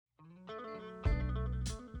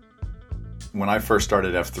when I first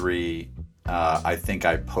started F3, I think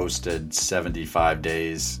I posted 75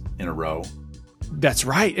 days in a row. That's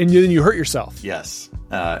right. And then you hurt yourself. Yes.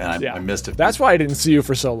 And I missed it. That's why I didn't see you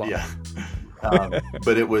for so long. Yeah.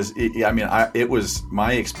 But it was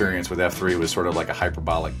my experience with F3 was sort of like a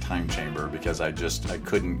hyperbolic time chamber because I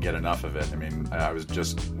couldn't get enough of it. I mean, I was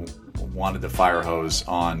just wanted the fire hose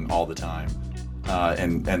on all the time.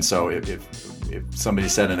 And so if somebody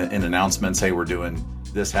said in announcements, hey, we're doing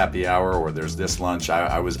this happy hour or there's this lunch,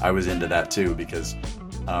 I was into that too because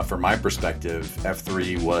from my perspective,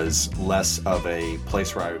 F3 was less of a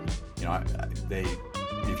place where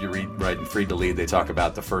if you read in Free to Lead, they talk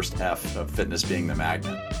about the first F of fitness being the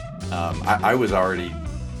magnet. I was already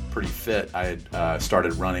pretty fit. I had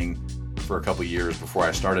started running for a couple years before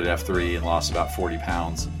I started F3 and lost about 40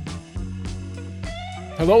 pounds.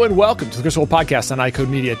 Hello and welcome to the Chris Hole Podcast on iCode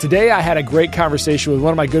Media. Today I had a great conversation with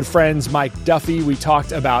one of my good friends, Mike Duffy. We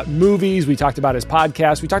talked about movies. We talked about his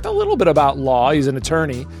podcast. We talked a little bit about law. He's an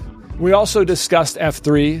attorney. We also discussed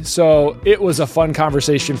F3, so it was a fun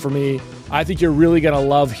conversation for me. I think you're really going to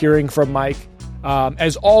love hearing from Mike.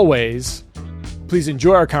 As always, please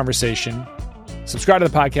enjoy our conversation. Subscribe to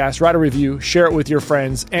the podcast, write a review, share it with your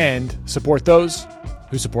friends, and support those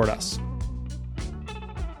who support us.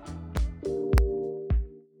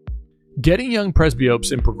 Getting young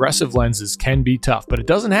presbyopes in progressive lenses can be tough, but it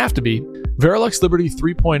doesn't have to be. Verilux Liberty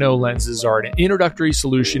 3.0 lenses are an introductory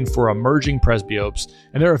solution for emerging presbyopes,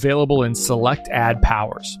 and they're available in select ad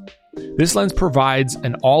powers. This lens provides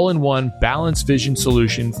an all-in-one balanced vision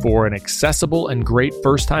solution for an accessible and great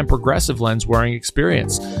first-time progressive lens wearing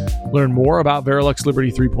experience. Learn more about Verilux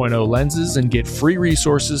Liberty 3.0 lenses and get free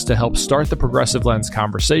resources to help start the progressive lens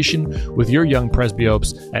conversation with your young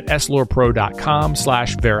presbyopes at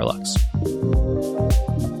slorepro.com/Verilux.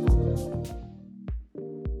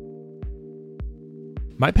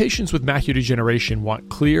 My patients with macular degeneration want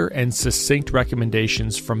clear and succinct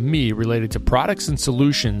recommendations from me related to products and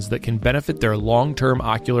solutions that can benefit their long-term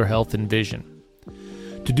ocular health and vision.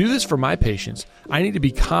 To do this for my patients, I need to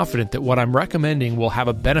be confident that what I'm recommending will have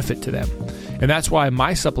a benefit to them, and that's why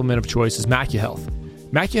my supplement of choice is MacuHealth.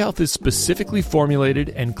 MacuHealth is specifically formulated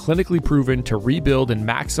and clinically proven to rebuild and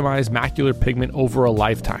maximize macular pigment over a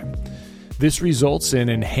lifetime. This results in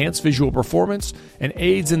enhanced visual performance and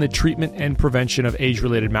aids in the treatment and prevention of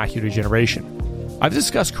age-related macular degeneration. I've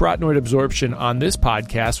discussed carotenoid absorption on this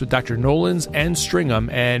podcast with Dr. Nolans and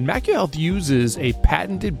Stringham, and MacuHealth uses a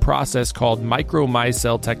patented process called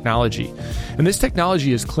micromicelle technology. And this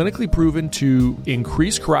technology is clinically proven to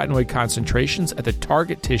increase carotenoid concentrations at the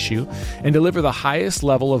target tissue and deliver the highest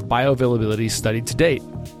level of bioavailability studied to date.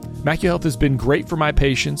 MacuHealth has been great for my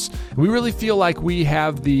patients, and we really feel like we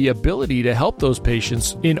have the ability to help those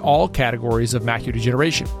patients in all categories of macular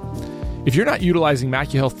degeneration. If you're not utilizing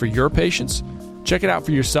MacuHealth for your patients, check it out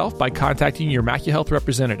for yourself by contacting your MacuHealth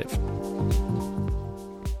representative.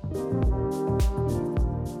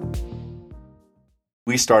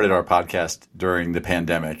 We started our podcast during the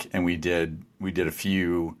pandemic, and we did a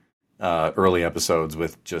few early episodes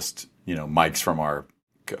with just mics from our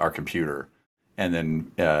computer. And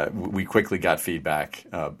then we quickly got feedback,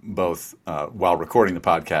 both while recording the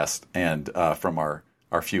podcast and from our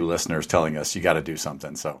few listeners telling us you got to do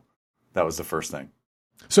something. So that was the first thing.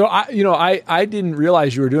 So I didn't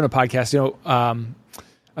realize you were doing a podcast,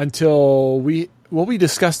 until we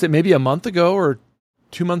discussed it maybe a month ago or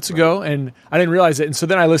 2 months ago, and I didn't realize it. And so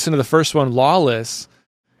then I listened to the first one, Lawless,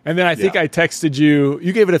 and then I think I texted you.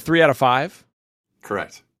 You gave it a 3 out of 5.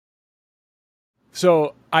 Correct.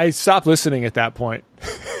 So I stopped listening at that point.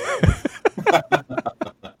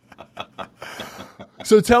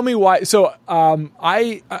 So tell me why. So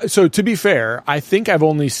so to be fair, I think I've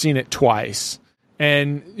only seen it twice,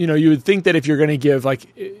 and you would think that if you're going to give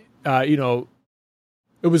it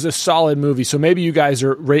was a solid movie. So maybe you guys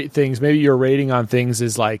rate things. Maybe your rating on things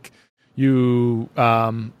is like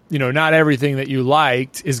not everything that you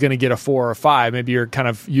liked is going to get a 4 or 5. Maybe you're kind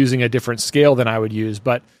of using a different scale than I would use,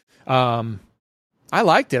 but. I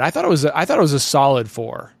liked it. I thought it was a solid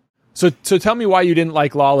 4. So tell me why you didn't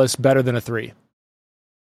like Lawless better than a 3.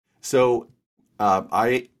 So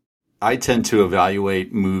I tend to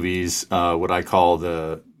evaluate movies. What I call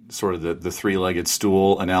the sort of the three-legged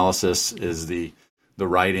stool analysis is the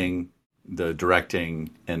writing, the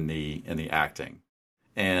directing, and the acting.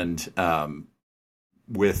 And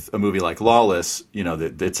with a movie like Lawless,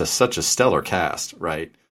 it's such a stellar cast, right?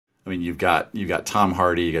 I mean, you've got Tom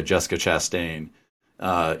Hardy, you got Jessica Chastain.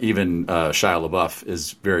 Even Shia LaBeouf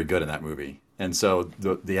is very good in that movie. And so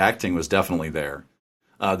the acting was definitely there.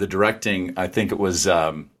 The directing, I think it was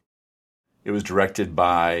directed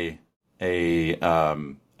by a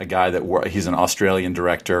a guy he's an Australian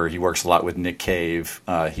director. He works a lot with Nick Cave.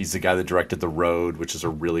 He's the guy that directed The Road, which is a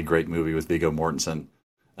really great movie with Viggo Mortensen.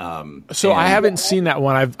 I haven't seen that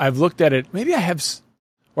one. I've looked at it. Maybe I have,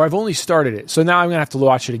 or I've only started it. So now I'm going to have to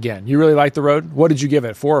watch it again. You really like The Road? What did you give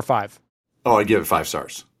it? 4 or 5? Oh, I give it 5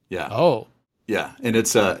 stars. Yeah. Oh. Yeah, and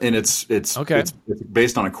it's okay. It's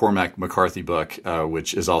based on a Cormac McCarthy book,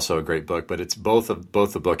 which is also a great book. But it's both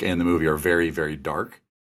the book and the movie are very, very dark.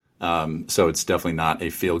 So it's definitely not a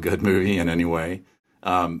feel good movie in any way.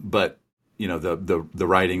 But the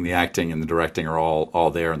writing, the acting, and the directing are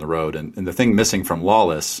all there in The Road. And the thing missing from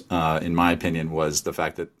Lawless, in my opinion, was the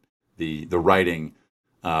fact that the writing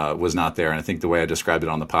was not there. And I think the way I described it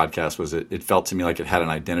on the podcast was it felt to me like it had an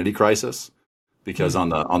identity crisis. Because on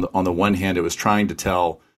the one hand, it was trying to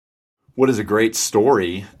tell what is a great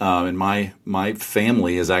story, and my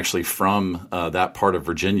family is actually from that part of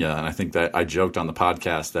Virginia, and I think that I joked on the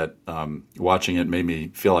podcast that watching it made me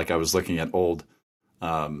feel like I was looking at old,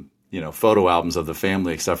 photo albums of the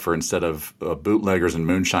family, except for instead of bootleggers and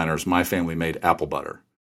moonshiners, my family made apple butter,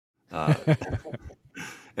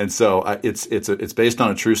 and so it's based on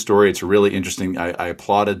a true story. It's really interesting. I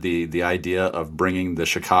applauded the idea of bringing the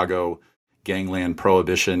Chicago gangland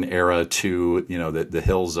prohibition era to the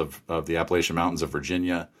hills of the Appalachian Mountains of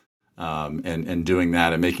Virginia, and doing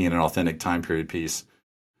that and making it an authentic time period piece.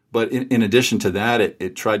 But in addition to that,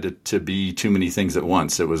 it tried to be too many things at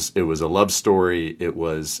once. It was a love story. It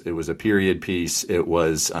was a period piece. It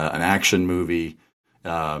was an action movie.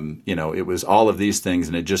 It was all of these things,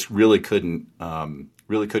 and it just really couldn't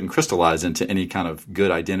crystallize into any kind of good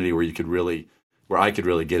identity where I could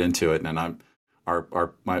really get into it. And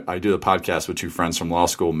I do the podcast with 2 friends from law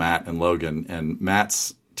school, Matt and Logan, and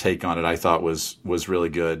Matt's take on it I thought was really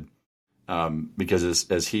good, because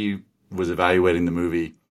as he was evaluating the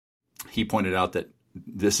movie, he pointed out that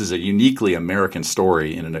this is a uniquely American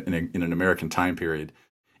story in an American time period,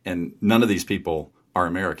 and none of these people are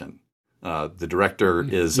American. The director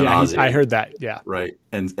is an Aussie. I heard that. Yeah, right.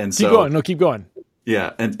 And keep going.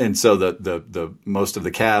 Yeah, and so the most of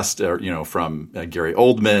the cast are from Gary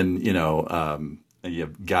Oldman, you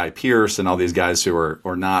have Guy Pearce and all these guys who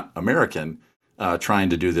are not American, trying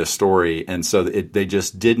to do this story, and so it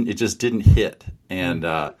just didn't hit. And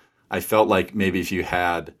I felt like maybe if you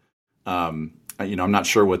had, I'm not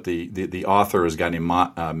sure what the author is, a guy named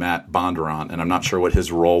Matt Bondurant, and I'm not sure what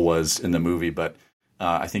his role was in the movie, but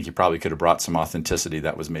I think he probably could have brought some authenticity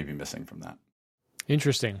that was maybe missing from that.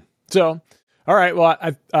 Interesting. So. All right. Well,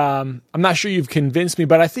 I'm not sure you've convinced me,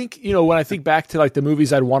 but I think, when I think back to like the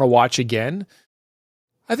movies I'd want to watch again,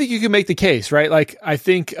 I think you can make the case, right? Like, I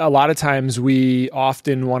think a lot of times we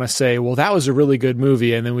often want to say, well, that was a really good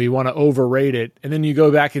movie, and then we want to overrate it. And then you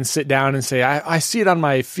go back and sit down and say, I see it on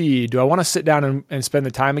my feed. Do I want to sit down and spend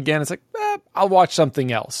the time again? It's like, I'll watch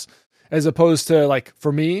something else. As opposed to, like,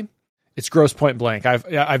 for me, it's Grosse Pointe Blank.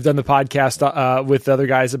 I've done the podcast with other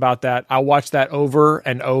guys about that. I'll watch that over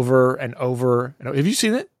and over and over. Have you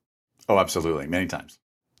seen it? Oh, absolutely, many times.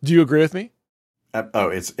 Do you agree with me? Oh,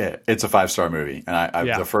 it's a 5-star movie, and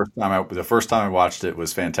the first time I watched it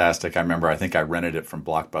was fantastic. I remember I think I rented it from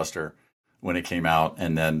Blockbuster when it came out,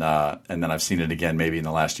 and then I've seen it again maybe in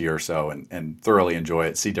the last year or so, and thoroughly enjoy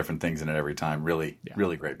it. See different things in it every time. Really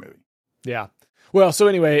great movie. Yeah. Well, so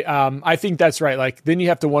anyway, I think that's right. Like, then you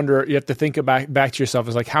have to wonder, you have to think back to yourself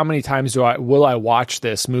as like, how many times will I watch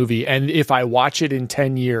this movie? And if I watch it in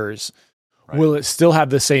 10 years, right, will it still have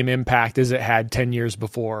the same impact as it had 10 years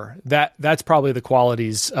before? That's probably the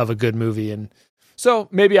qualities of a good movie. And so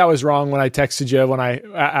maybe I was wrong when I texted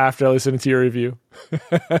you after I listened to your review.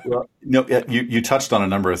 Well, you touched on a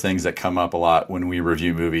number of things that come up a lot when we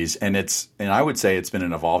review movies, and I would say it's been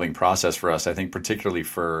an evolving process for us. I think particularly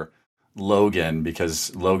for Logan,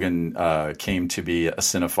 because Logan came to be a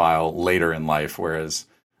cinephile later in life, whereas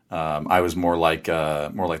I was more like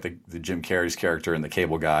the Jim Carrey's character in The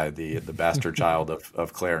Cable Guy, the bastard child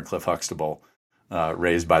of Claire and Cliff Huxtable,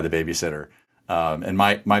 raised by the babysitter. And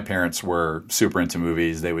my parents were super into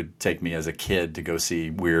movies. They would take me as a kid to go see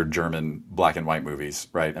weird German black and white movies,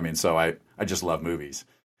 right? I mean, so I just love movies.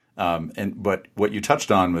 But what you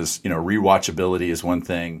touched on was, rewatchability is one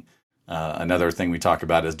thing. Another thing we talk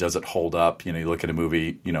about is, does it hold up? You look at a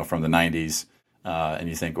movie, from the 90s, and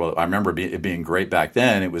you think, well, I remember it being great back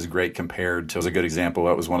then. It was great compared to, it was a good example.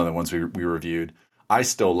 That was one of the ones we reviewed. I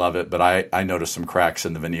still love it, but I noticed some cracks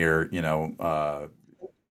in the veneer,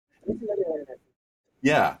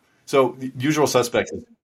 yeah. So Usual Suspects.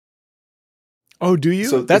 Oh, do you?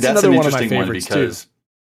 So that's another one of my favorites because, too.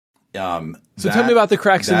 So tell me about the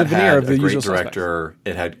cracks in the veneer of the Usual director.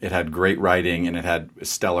 Suspects. It had great writing and it had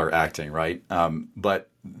stellar acting, right? But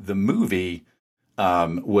the movie,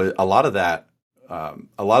 was a lot of that.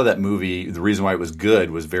 A lot of that movie, the reason why it was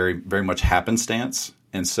good was very, very much happenstance.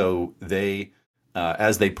 And so they,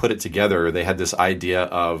 as they put it together, they had this idea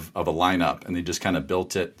of a lineup, and they just kind of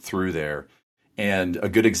built it through there. And a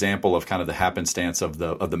good example of kind of the happenstance of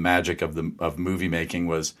the magic of movie making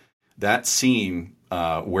was that scene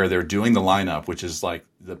where they're doing the lineup, which is like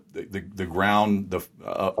the ground,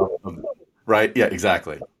 right? Yeah,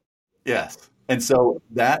 exactly. Yes. And so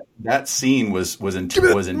that scene was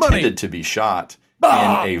intended to be shot in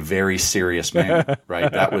a very serious manner,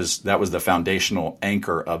 right? That was the foundational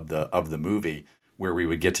anchor of the movie, where we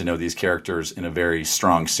would get to know these characters in a very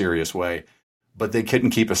strong, serious way. But they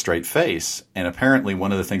couldn't keep a straight face, and apparently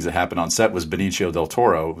one of the things that happened on set was Benicio del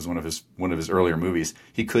Toro. It was one of his earlier movies.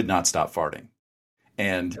 He could not stop farting,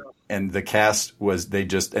 and the cast was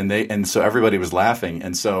so everybody was laughing,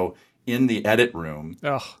 and so. In the edit room,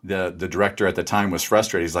 the director at the time was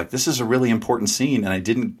frustrated. He's like, this is a really important scene, and I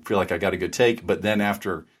didn't feel like I got a good take. But then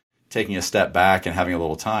after taking a step back and having a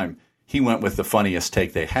little time, he went with the funniest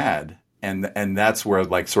take they had. And that's where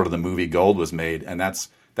like sort of the movie gold was made. And that's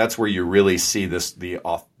where you really see the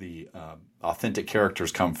authentic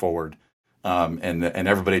characters come forward. And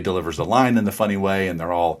everybody delivers the line in the funny way, and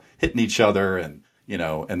they're all hitting each other, and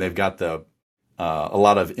they've got a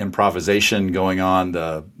lot of improvisation going on.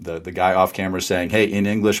 The guy off camera saying, "Hey, in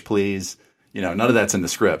English, please." None of that's in the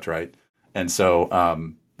script, right? And so,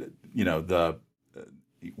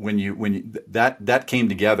 that came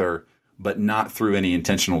together, but not through any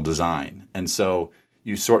intentional design. And so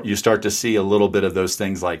you start to see a little bit of those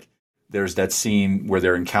things. Like there's that scene where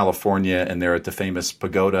they're in California and they're at the famous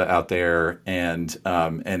pagoda out there, and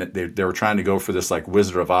they were trying to go for this like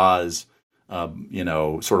Wizard of Oz,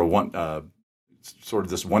 sort of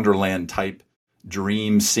this Wonderland type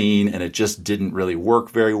dream scene, and it just didn't really work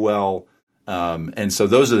very well. And so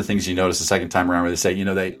those are the things you notice the second time around, where they say,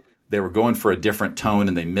 they were going for a different tone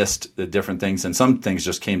and they missed the different things, and some things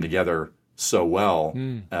just came together so well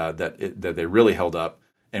that they really held up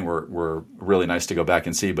and were really nice to go back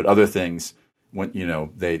and see. But other things, when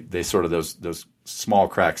they sort of those small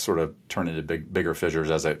cracks sort of turn into bigger fissures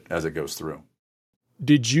as it goes through.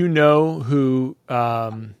 Did you know who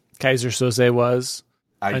Kaiser Soze was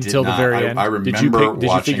until the very end? I remember did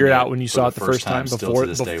you figure it out when you saw it the first time before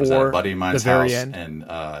was at a buddy of mine's house,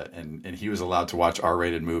 and he was allowed to watch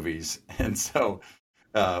R-rated movies, and so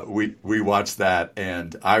we watched that,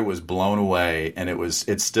 and I was blown away. And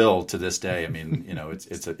it's still to this day. I mean,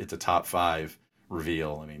 it's a top 5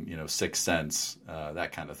 reveal. I mean, Sixth Sense,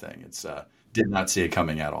 that kind of thing. It's did not see it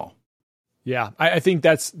coming at all. Yeah, I think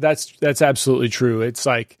that's absolutely true. It's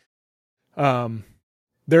like,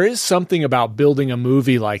 there is something about building a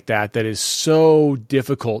movie like that is so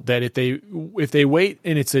difficult that if they wait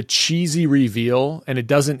and it's a cheesy reveal and it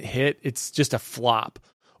doesn't hit, it's just a flop.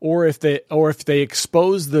 Or if they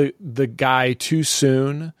expose the guy too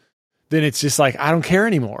soon, then it's just like, I don't care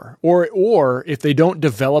anymore. Or if they don't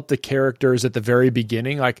develop the characters at the very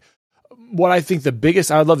beginning, like what I think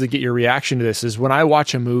I'd love to get your reaction to this, is when I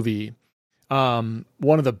watch a movie, one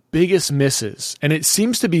of the biggest misses, and it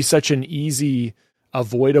seems to be such an easy,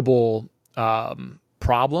 avoidable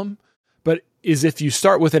problem, but is if you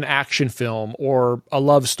start with an action film or a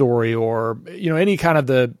love story or any kind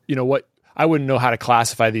of what I wouldn't know how to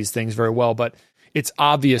classify these things very well, but it's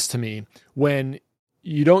obvious to me when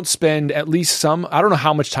you don't spend at least some, I don't know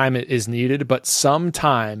how much time it is needed, but some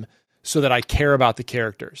time so that I care about the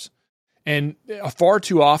characters. And far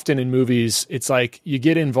too often in movies, it's like you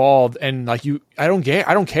get involved and like I don't care.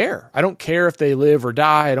 I don't care if they live or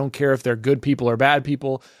die. I don't care if they're good people or bad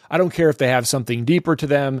people. I don't care if they have something deeper to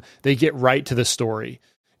them. They get right to the story.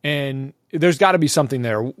 And there's got to be something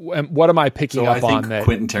there. What am I picking up on that?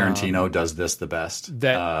 Quentin Tarantino does this the best. And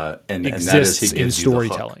that is he gives in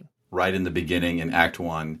storytelling. Right in the beginning in Act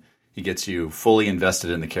 1, he gets you fully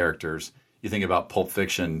invested in the characters. You think about Pulp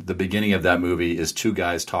Fiction, the beginning of that movie is 2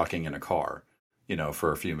 guys talking in a car,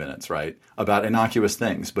 for a few minutes, right? About innocuous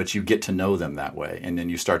things, but you get to know them that way. And then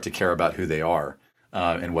you start to care about who they are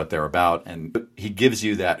and what they're about. And he gives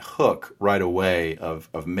you that hook right away of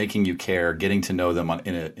making you care, getting to know them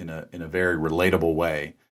in a very relatable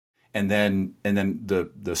way. And then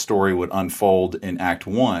the story would unfold in Act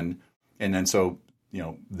 1. And then so,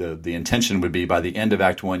 the intention would be by the end of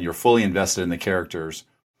Act 1, you're fully invested in the characters,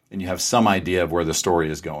 and you have some idea of where the story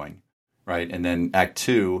is going, right? And then Act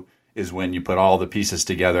 2 is when you put all the pieces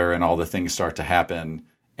together and all the things start to happen,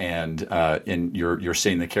 and you're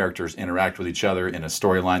seeing the characters interact with each other in a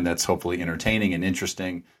storyline that's hopefully entertaining and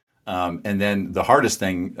interesting. And then the hardest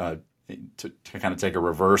thing to kind of take a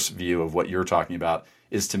reverse view of what you're talking about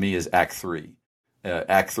is Act 3.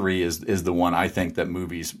 Act 3 is the one I think that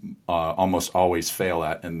movies almost always fail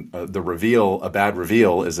at, and the reveal, a bad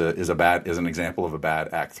reveal, is an example of a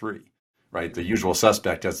bad Act 3, right? The Usual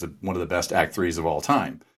Suspect has one of the best Act 3s of all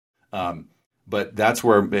time, but that's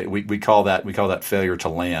where we call that failure to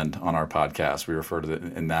land on our podcast. We refer to it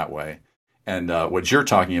in that way, and what you're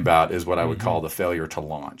talking about is what I would call the failure to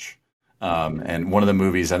launch. And one of the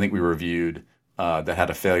movies I think we reviewed that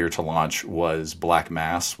had a failure to launch was Black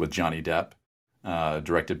Mass with Johnny Depp.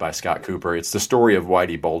 Directed by Scott Cooper. It's the story of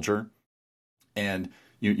Whitey Bulger. And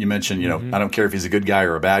you mentioned, I don't care if he's a good guy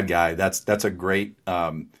or a bad guy. That's a great,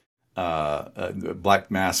 Black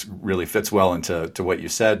Mass really fits well into what you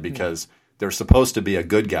said, because there's supposed to be a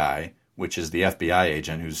good guy, which is the FBI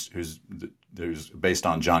agent who's based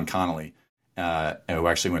on John Connolly, who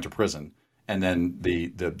actually went to prison. And then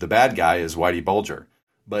the bad guy is Whitey Bulger.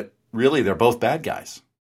 But really, they're both bad guys.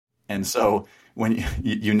 And so when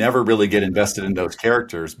you never really get invested in those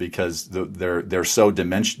characters, because they're so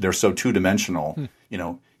two-dimensional.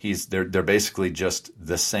 They're basically just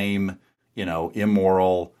the same,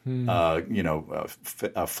 immoral,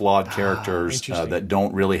 flawed characters that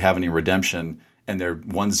don't really have any redemption,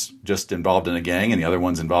 and one's just involved in a gang and the other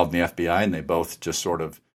one's involved in the FBI, and they both just sort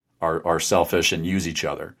of are selfish and use each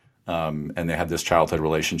other. And they had this childhood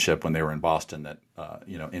relationship when they were in Boston that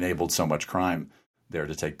enabled so much crime there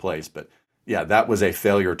to take place. But yeah, that was a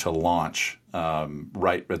failure to launch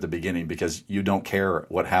right at the beginning, because you don't care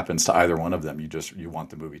what happens to either one of them. You want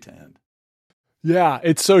the movie to end. Yeah,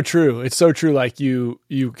 it's so true. It's so true. Like you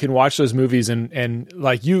can watch those movies and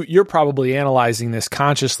like you're probably analyzing this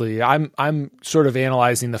consciously. I'm sort of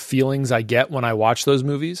analyzing the feelings I get when I watch those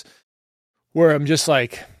movies, where I'm just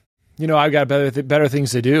like, I've got better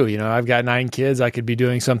things to do. I've got 9 kids. I could be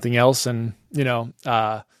doing something else. And,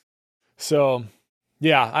 so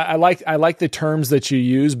yeah, I like the terms that you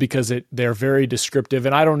use, because they're very descriptive.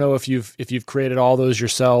 And I don't know if you've created all those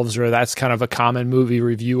yourselves, or that's kind of a common movie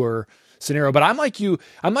reviewer scenario. But I'm like you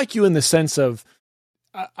in the sense of,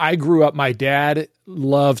 I grew up, my dad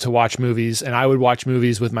loved to watch movies, and I would watch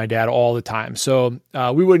movies with my dad all the time. So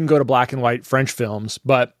we wouldn't go to black and white French films,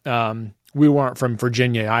 but we weren't from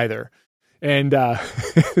Virginia either. And but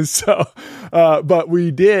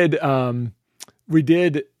we did,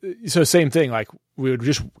 so same thing, like we would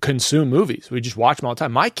just consume movies. We just watch them all the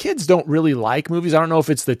time. My kids don't really like movies. I don't know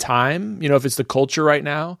if it's the time, if it's the culture right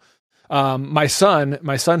now. My son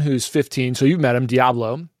who's 15, so you've met him,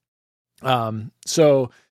 Diablo.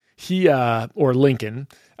 So he, or Lincoln,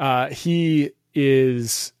 he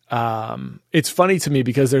is, it's funny to me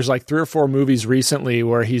because there's like 3 or 4 movies recently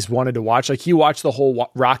where he's wanted to watch. Like he watched the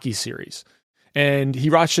whole Rocky series, and he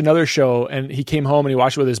watched another show, and he came home and he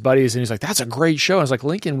watched it with his buddies, and he's like, "That's a great show." I was like,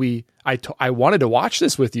 "Lincoln, I wanted to watch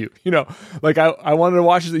this with you. Like I wanted to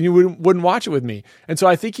watch it, and you wouldn't watch it with me." And so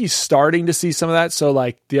I think he's starting to see some of that. So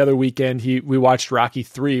like the other weekend, we watched Rocky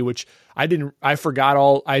 3, which I knew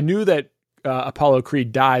that Apollo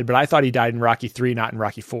Creed died, but I thought he died in Rocky 3, not in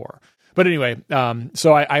Rocky 4. But anyway,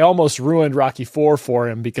 so I almost ruined Rocky 4 for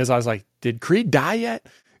him, because I was like, "Did Creed die yet?"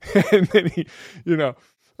 And then he,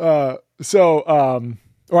 or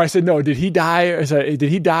I said, "No, did he die?" I said, "Did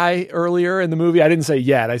he die earlier in the movie?" I didn't say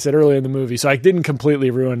yet. I said earlier in the movie. So I didn't completely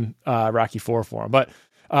ruin Rocky 4 for him. But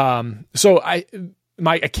so I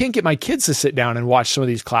can't get my kids to sit down and watch some of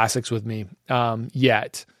these classics with me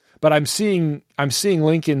yet. But I'm seeing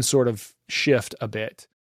Lincoln sort of shift a bit.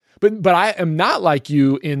 But I am not like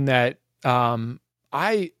you in that I'm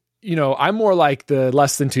more like the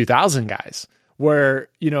less than 2000 guys, where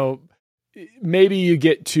maybe you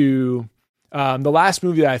get to the last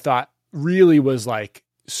movie that I thought really was like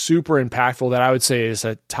super impactful, that I would say is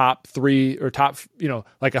a top 3 or top,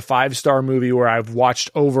 like a 5-star movie where I've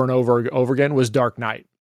watched over and over again, was Dark Knight.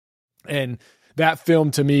 And that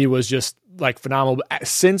film to me was just like phenomenal.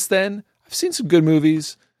 Since then, I've seen some good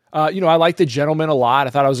movies. I like The Gentleman a lot.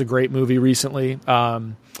 I thought it was a great movie recently.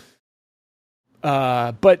 But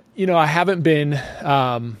I haven't been,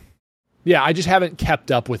 I just haven't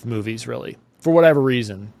kept up with movies really, for whatever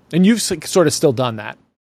reason. And you've sort of still done that.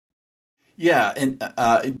 Yeah. And,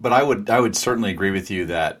 but I would certainly agree with you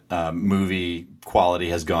that, movie quality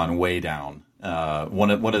has gone way down. One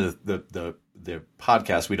of the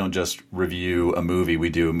podcasts, we don't just review a movie. We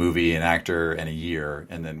do a movie, an actor, and a year.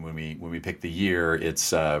 And then when we pick the year,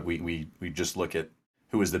 it's we just look at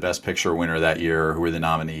who was the best picture winner that year, who were the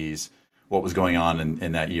nominees, what was going on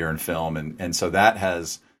in that year in film, and so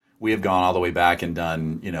we have gone all the way back and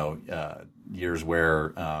done years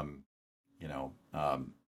where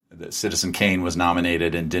the Citizen Kane was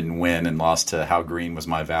nominated and didn't win, and lost to How Green Was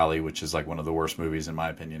My Valley, which is like one of the worst movies in my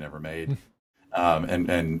opinion ever made.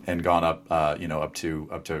 and gone up, up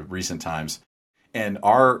to recent times. And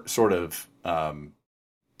our sort of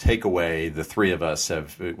takeaway, the three of us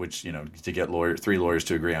have, which to get three lawyers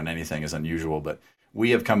to agree on anything is unusual, but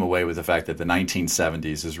we have come away with the fact that the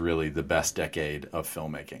 1970s is really the best decade of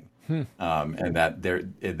filmmaking, and that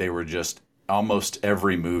they were just almost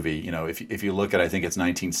every movie. If you look at, I think it's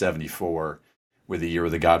 1974, where the year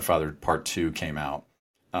The Godfather Part 2 came out.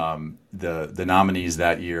 The nominees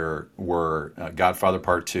that year were Godfather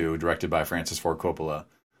Part 2, directed by Francis Ford Coppola,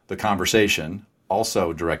 The Conversation,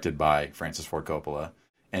 also directed by Francis Ford Coppola,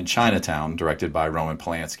 and Chinatown, directed by Roman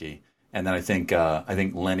Polanski. And then I think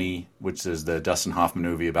Lenny, which is the Dustin Hoffman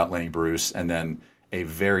movie about Lenny Bruce, and then a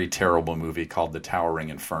very terrible movie called The Towering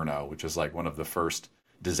Inferno, which is like one of the first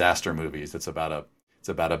disaster movies. It's about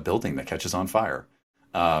a building that catches on fire,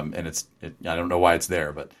 and I don't know why it's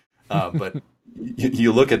there, but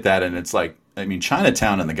you look at that and it's like, I mean,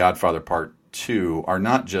 Chinatown and The Godfather Part 2 are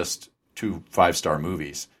not just two 5-star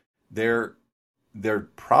movies. They're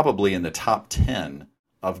probably in the top 10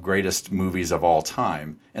 of greatest movies of all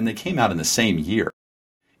time, and they came out in the same year.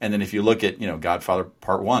 And then if you look at, Godfather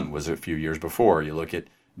Part 1 was a few years before. You look at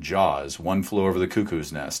Jaws, One Flew Over the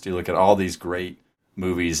Cuckoo's Nest. You look at all these great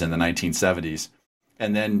movies in the 1970s.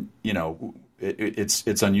 And then,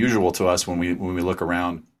 it's unusual to us when we look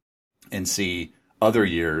around and see other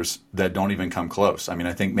years that don't even come close. I mean,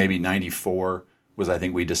 I think maybe 94 was, I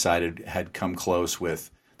think we decided had come close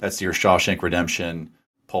with, that's the year Shawshank Redemption,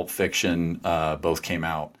 Pulp Fiction, both came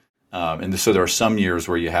out. And so there are some years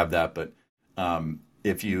where you have that, but now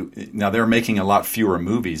they were making a lot fewer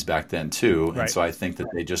movies back then too. Right. And so I think that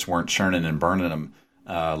they just weren't churning and burning them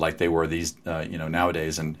like they were these,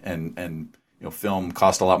 nowadays. And film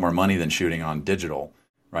cost a lot more money than shooting on digital,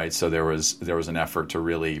 right? So there was an effort to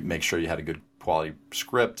really make sure you had a good quality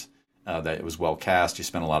script, that it was well cast. You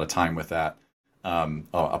spent a lot of time with that.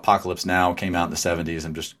 Apocalypse Now came out in the 70s.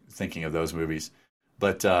 I'm just thinking of those movies.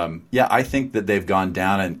 But I think that they've gone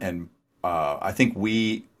down, and I think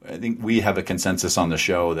we have a consensus on the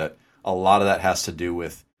show that a lot of that has to do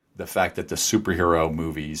with the fact that the superhero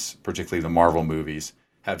movies, particularly the Marvel movies,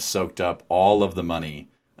 have soaked up all of the money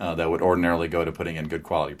that would ordinarily go to putting in good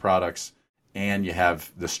quality products. And you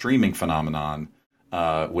have the streaming phenomenon,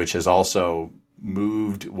 which has also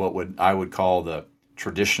moved I would call the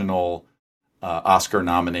traditional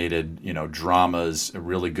Oscar-nominated, dramas,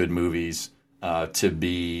 really good movies, to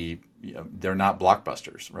be, they're not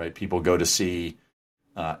blockbusters, right? People go to see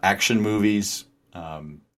action movies,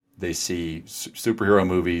 they see superhero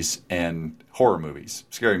movies and horror movies,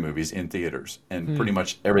 scary movies in theaters, and pretty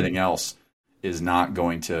much everything else is not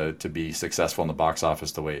going to be successful in the box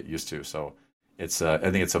office the way it used to. So I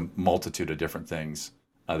think it's a multitude of different things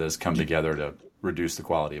that has come together to reduce the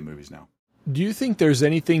quality of movies now. Do you think there's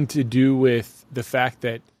anything to do with the fact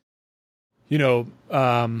that,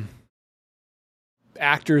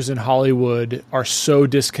 actors in Hollywood are so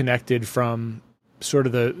disconnected from sort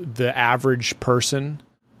of the average person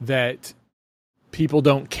that people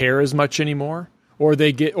don't care as much anymore? Or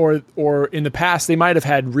they get, or in the past, they might have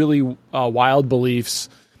had really wild beliefs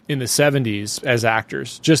in the 70s as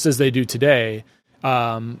actors, just as they do today.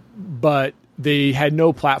 But they had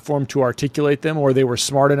no platform to articulate them, or they were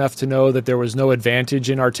smart enough to know that there was no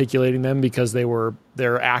advantage in articulating them because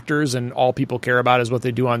they're actors and all people care about is what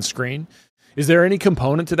they do on screen. Is there any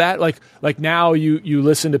component to that? Like now you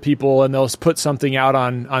listen to people and they'll put something out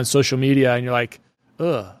on social media and you're like,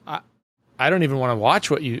 ugh, I don't even want to watch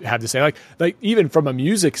what you have to say. Like even from a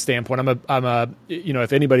music standpoint, I'm a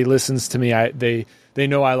if anybody listens to me, they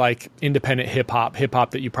know I like independent hip hop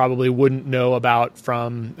that you probably wouldn't know about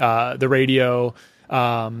from the radio.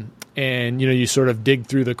 And you sort of dig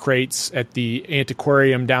through the crates at the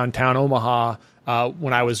antiquarium downtown Omaha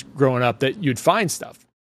when I was growing up that you'd find stuff.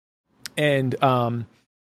 And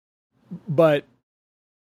but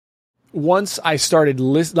once I started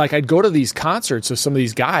I'd go to these concerts of some of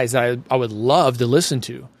these guys that I would love to listen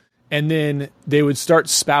to, and then they would start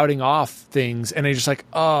spouting off things, and I just like,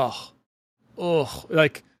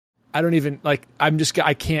 like I don't even like. I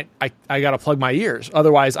got to plug my ears,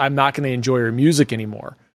 otherwise I'm not going to enjoy your music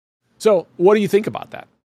anymore. So, what do you think about that?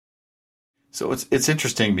 So it's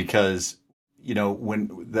interesting because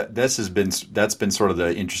when that's been sort of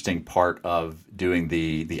the interesting part of doing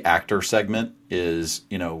the actor segment is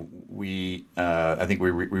I think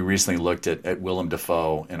we recently looked at Willem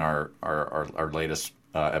Dafoe in our latest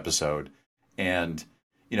episode, and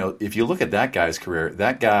if you look at that guy's career,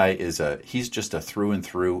 that guy he's just a through and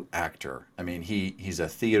through actor. I mean he's a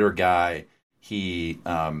theater guy. He's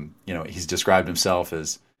described himself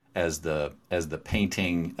as the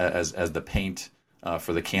paint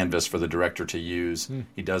for the canvas for the director to use.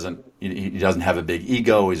 He doesn't have a big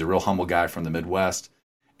ego. He's a real humble guy from the Midwest.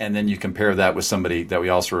 And then you compare that with somebody that we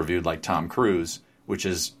also reviewed, like Tom Cruise, which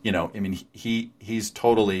is, he's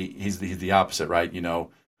the opposite, right?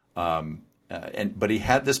 But he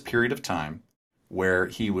had this period of time where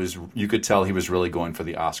you could tell he was really going for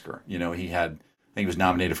the Oscar. I think he was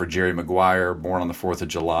nominated for Jerry Maguire, Born on the 4th of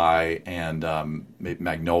July, and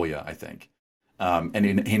Magnolia, I think.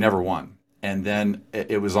 And he never won. And then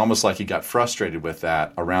it was almost like he got frustrated with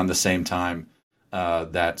that around the same time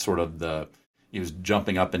that sort of he was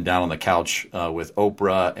jumping up and down on the couch with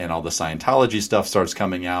Oprah, and all the Scientology stuff starts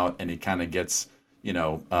coming out, and he kind of gets,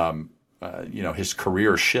 his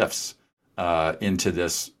career shifts into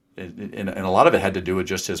this, and a lot of it had to do with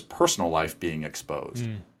just his personal life being exposed.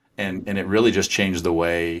 And it really just changed the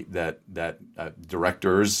way that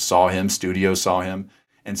directors saw him, studios saw him.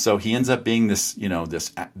 And so he ends up being this,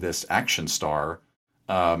 this action star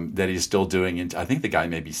that he's still doing. I think the guy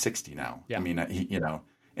may be 60 now. Yeah. I mean,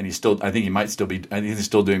 and he's still. I think he's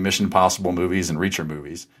still doing Mission Impossible movies and Reacher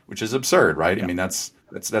movies, which is absurd, right? Yeah. I mean, that's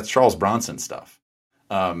Charles Bronson stuff.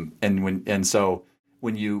 When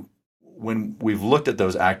we've looked at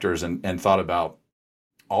those actors and thought about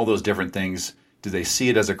all those different things, do they see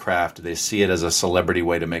it as a craft? Do they see it as a celebrity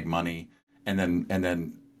way to make money? And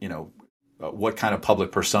then what kind of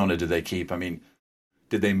public persona do they keep? I mean,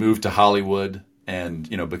 did they move to Hollywood and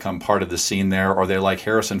become part of the scene there? Or are they like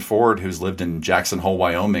Harrison Ford, who's lived in Jackson Hole,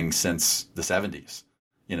 Wyoming since the 70s?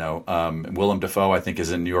 Willem Dafoe, I think,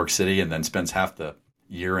 is in New York City and then spends half the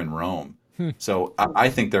year in Rome. So I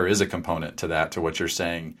think there is a component to that, to what you're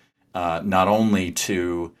saying, not only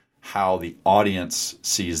to how the audience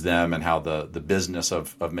sees them and how the business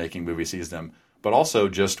of making movies sees them, but also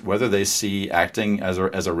just whether they see acting as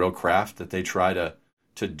a real craft that they try to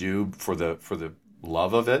do for the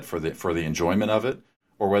love of it, for the enjoyment of it,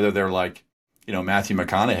 or whether they're like, Matthew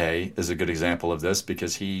McConaughey is a good example of this,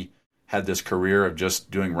 because he had this career of just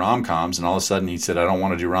doing rom-coms, and all of a sudden he said, I don't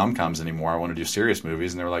want to do rom-coms anymore. I want to do serious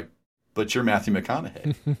movies. And they were like, but you're Matthew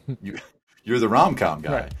McConaughey. You're the rom-com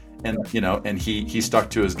guy. Right. And, and he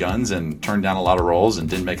stuck to his guns and turned down a lot of roles and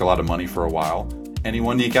didn't make a lot of money for a while. And he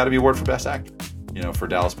won the Academy Award for Best Actor, for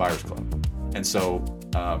Dallas Buyers Club. And so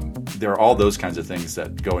there are all those kinds of things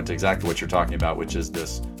that go into exactly what you're talking about, which is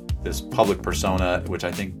this public persona, which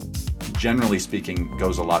I think, generally speaking,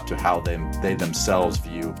 goes a lot to how they themselves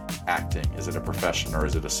view acting. Is it a profession, or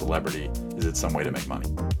is it a celebrity? Is it some way to make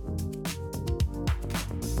money?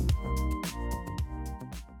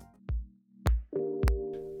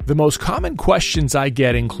 The most common questions I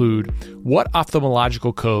get include, what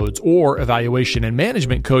ophthalmological codes or evaluation and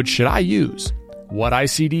management codes should I use? What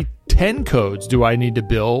ICD-10 codes do I need to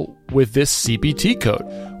bill with this CPT code?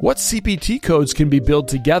 What CPT codes can be billed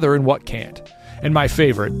together and what can't? And my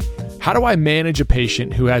favorite, how do I manage a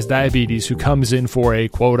patient who has diabetes who comes in for a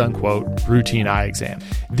quote-unquote routine eye exam?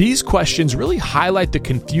 These questions really highlight the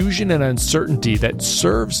confusion and uncertainty that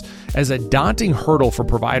serves as a daunting hurdle for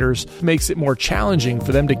providers, makes it more challenging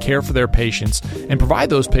for them to care for their patients and provide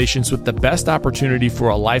those patients with the best opportunity for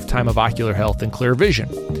a lifetime of ocular health and clear vision.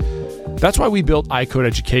 That's why we built iCode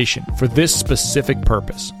Education, for this specific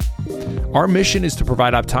purpose. Our mission is to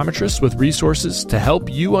provide optometrists with resources to help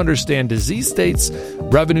you understand disease states,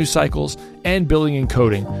 revenue cycles, and billing and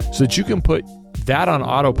coding so that you can put that on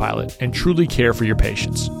autopilot and truly care for your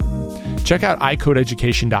patients. Check out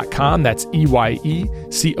iCodeEducation.com. That's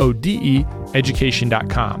EYECODE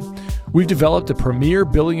education.com. We've developed a premier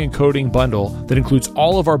billing and coding bundle that includes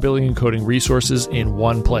all of our billing and coding resources in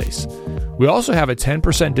one place. We also have a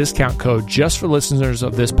 10% discount code just for listeners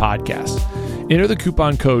of this podcast. Enter the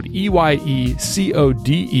coupon code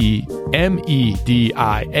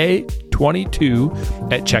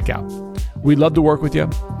EYECODEMEDIA22 at checkout. We'd love to work with you.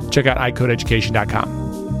 Check out iCodeEducation.com.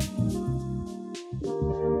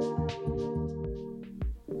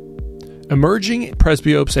 Emerging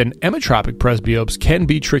presbyopes and emmetropic presbyopes can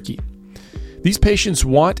be tricky. These patients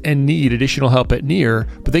want and need additional help at near,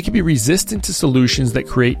 but they can be resistant to solutions that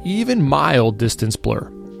create even mild distance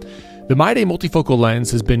blur. The MyDay multifocal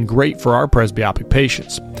lens has been great for our presbyopic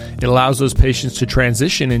patients. It allows those patients to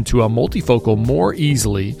transition into a multifocal more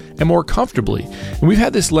easily and more comfortably. And we've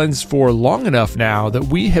had this lens for long enough now that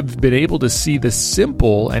we have been able to see the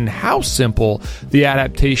simple and how simple the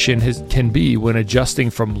adaptation can be when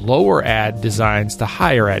adjusting from lower ad designs to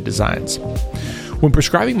higher ad designs. When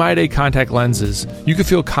prescribing MyDay contact lenses, you can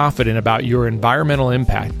feel confident about your environmental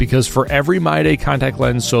impact because for every MyDay contact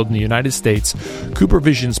lens sold in the United States,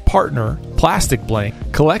 CooperVision's partner, Plastic Blank,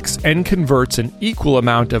 collects and converts an equal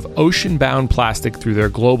amount of ocean-bound plastic through their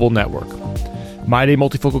global network. MyDay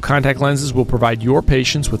multifocal contact lenses will provide your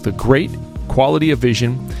patients with a great quality of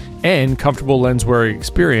vision and comfortable lens wearing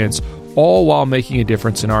experience, all while making a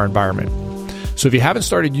difference in our environment. So if you haven't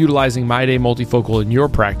started utilizing MyDay multifocal in your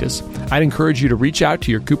practice, I'd encourage you to reach out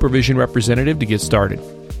to your Cooper Vision representative to get started.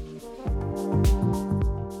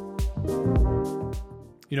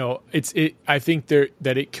 You know, I think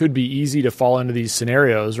that it could be easy to fall into these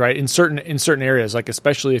scenarios, right? In certain areas, like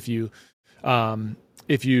especially if you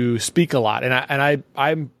speak a lot, and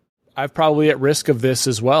I'm probably at risk of this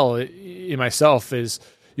as well in myself. Is,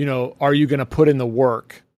 you know, are you going to put in the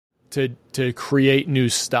work to create new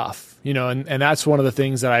stuff? You know, and that's one of the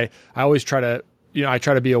things that I always try to, you know, I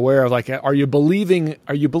try to be aware of. Like, are you believing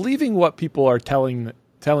what people are telling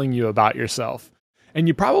you about yourself? And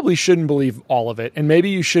you probably shouldn't believe all of it, and maybe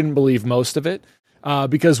you shouldn't believe most of it,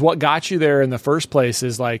 because what got you there in the first place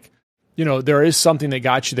is, like, you know, there is something that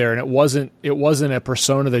got you there, and it wasn't a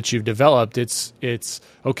persona that you've developed. It's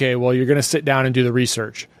okay. Well, you're going to sit down and do the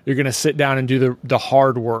research. You're going to sit down and do the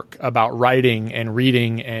hard work about writing and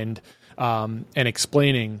reading and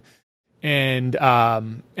explaining, and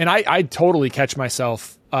I totally catch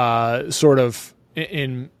myself sort of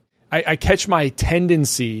I catch my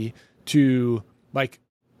tendency to, like,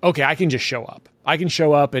 okay, I can just show up. I can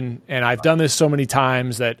show up, and I've done this so many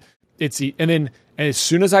times that and as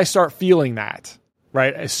soon as I start feeling that,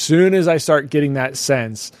 right, as soon as I start getting that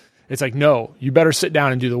sense, it's like, no, you better sit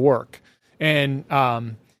down and do the work. And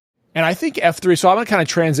I think F3, so I'm going to kind of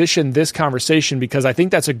transition this conversation, because I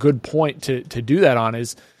think that's a good point to do that on,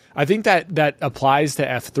 is I think that applies to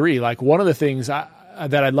F3. Like, one of the things that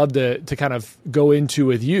I'd love to kind of go into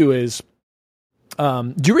with you is,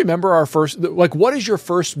 do you remember our first, like, what is your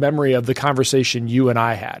first memory of the conversation you and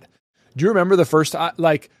I had? Do you remember the first,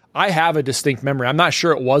 I have a distinct memory. I'm not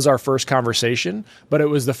sure it was our first conversation, but it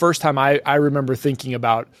was the first time I remember thinking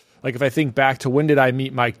about, like, if I think back to when did I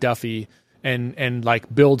meet Mike Duffy and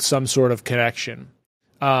like build some sort of connection.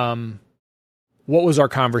 What was our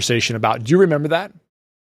conversation about? Do you remember that?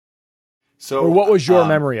 So, or what was your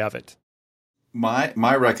memory of it?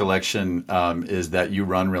 My recollection is that you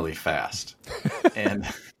run really fast, and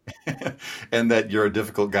and that you're a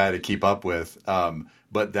difficult guy to keep up with.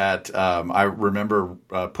 But that I remember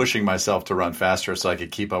pushing myself to run faster so I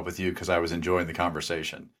could keep up with you, because I was enjoying the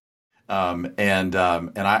conversation. And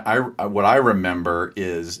I what I remember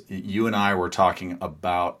is you and I were talking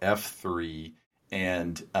about F3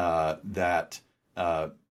 and that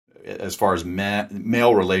as far as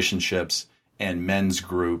male relationships and men's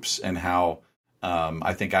groups, and how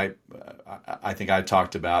I think I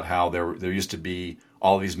talked about how there used to be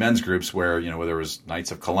all these men's groups where, you know, whether it was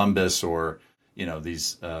Knights of Columbus or, you know,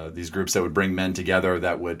 these groups that would bring men together,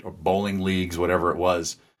 that would, or bowling leagues, whatever it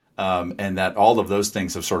was, and that all of those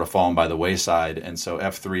things have sort of fallen by the wayside. And so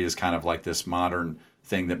F3 is kind of like this modern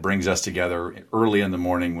thing that brings us together early in the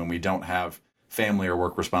morning when we don't have family or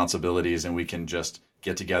work responsibilities, and we can just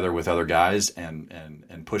get together with other guys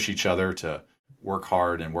and push each other to work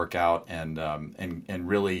hard and work out and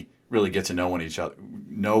really get to know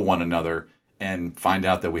one another, and find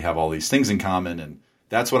out that we have all these things in common. And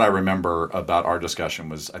that's what I remember about our discussion.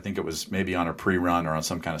 Was, I think it was maybe on a pre-run or on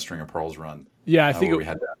some kind of String of Pearls run. Yeah, I think we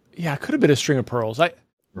had that. Yeah, it could have been a String of Pearls. The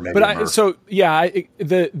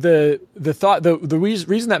thought, the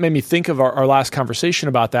reason that made me think of our last conversation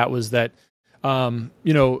about that was that,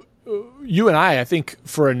 you know, you and I think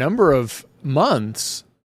for a number of months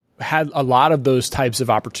had a lot of those types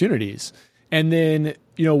of opportunities. And then,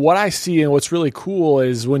 you know, what I see and what's really cool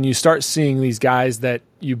is when you start seeing these guys that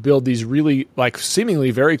you build these really, like,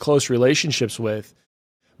 seemingly very close relationships with,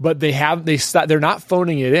 but they're not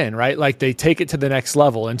phoning it in, right? Like, they take it to the next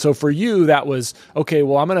level. And so for you, that was, okay,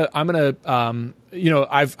 well, I'm gonna, you know,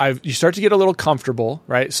 you start to get a little comfortable,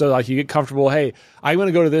 right? So, like, you get comfortable. Hey, I'm going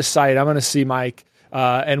to go to this site. I'm going to see Mike.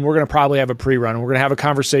 And we're going to probably have a pre-run. We're going to have a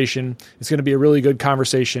conversation. It's going to be a really good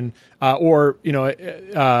conversation. Or, you know,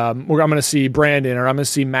 I'm going to see Brandon, or I'm going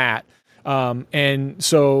to see Matt. And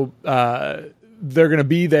so they're going to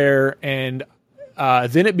be there, and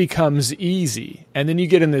then it becomes easy. And then you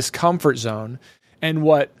get in this comfort zone. And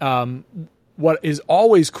what is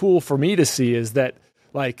always cool for me to see is that,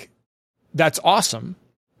 like, that's awesome,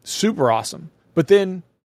 super awesome. But then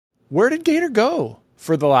where did Gator go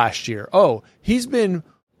for the last year? Oh, he's been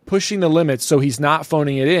pushing the limits, so he's not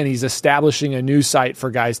phoning it in. He's establishing a new site for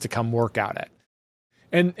guys to come work out at.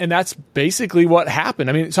 And that's basically what happened.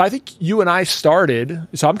 I mean, so I think you and I started,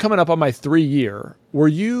 so I'm coming up on my 3 year. Were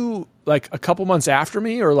you like a couple months after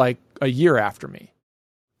me, or like a year after me?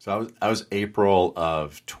 So I was April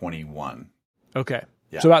of 21. Okay.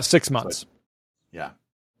 Yeah. So about 6 months. Yeah.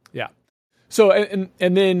 Yeah. So, and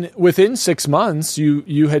then within 6 months,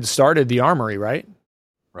 you had started the Armory, right?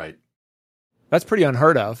 Right. That's pretty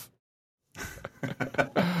unheard of.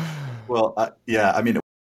 Well, yeah, I mean,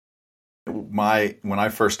 when I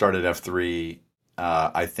first started F3,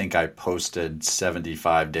 I think I posted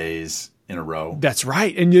 75 days in a row. That's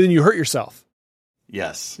right. And then you hurt yourself.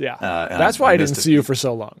 Yes. Yeah. That's why I didn't see you for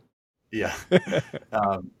so long. Yeah.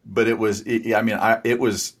 But it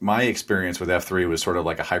was my experience with F3 was sort of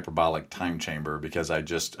like a hyperbolic time chamber because I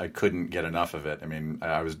couldn't get enough of it. I mean,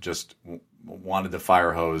 I was just wanted the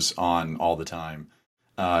fire hose on all the time.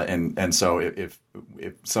 And so if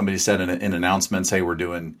somebody said in announcements, hey, we're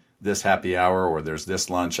doing this happy hour or there's this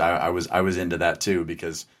lunch, I was into that too,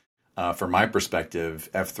 because from my perspective,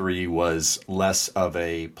 F3 was less of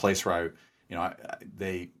a place where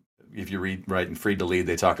if you read Right and Free to Lead,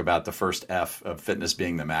 they talk about the first F of fitness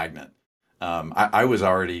being the magnet. I was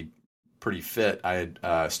already pretty fit. I had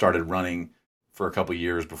started running for a couple of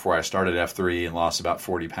years before I started F3 and lost about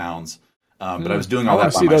 40 pounds. But I was doing all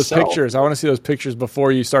that by myself. I want to see those pictures. I want to see those pictures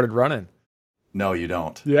before you started running. No, you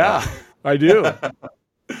don't. Yeah, I do.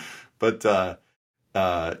 But yeah,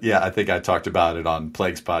 I think I talked about it on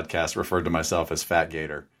Plague's podcast, referred to myself as Fat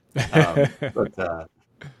Gator. But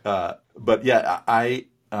yeah, I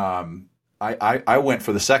went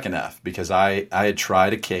for the second F because I had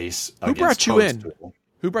tried a case Who against brought you Toadstool. in?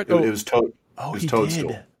 Who brought? It was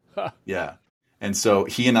Toadstool. Did. Yeah. And so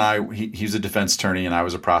he and I, he was a defense attorney and I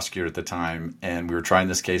was a prosecutor at the time. And we were trying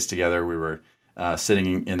this case together. We were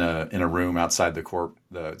sitting in a room outside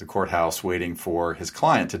the courthouse waiting for his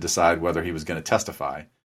client to decide whether he was going to testify.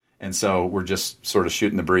 And so we're just sort of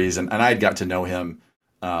shooting the breeze. And I had got to know him.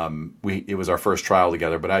 It was our first trial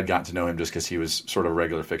together, but I'd gotten to know him just because he was sort of a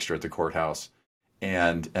regular fixture at the courthouse.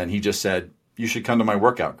 And he just said, you should come to my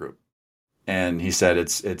workout group. And he said,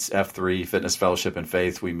 it's F3 Fitness Fellowship and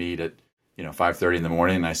Faith. We meet at 5:30 in the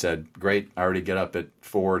morning. And I said, great. I already get up at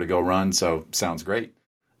 4 to go run. So sounds great.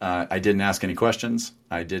 I didn't ask any questions.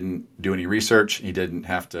 I didn't do any research. He didn't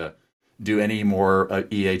have to do any more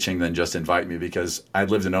EHing than just invite me because I'd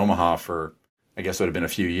lived in Omaha for, I guess it would have been a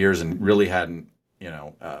few years and really hadn't,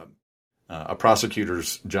 a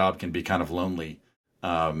prosecutor's job can be kind of lonely.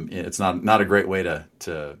 It's not a great way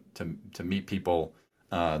to meet people.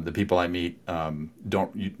 The people I meet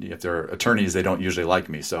if they're attorneys, they don't usually like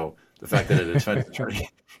me. So the fact that a defense attorney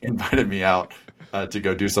invited me out to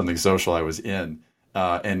go do something social, I was in.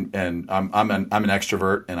 And I'm an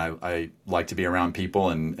extrovert, and I like to be around people,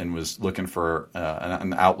 and was looking for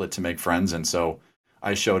an outlet to make friends. And so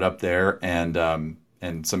I showed up there, and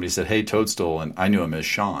somebody said, "Hey, Toadstool," and I knew him as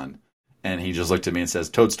Sean, and he just looked at me and says,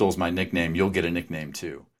 "Toadstool's my nickname. You'll get a nickname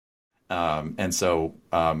too." And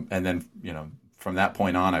then from that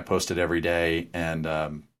point on, I posted every day, and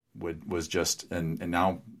now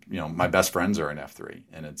my best friends are in F3,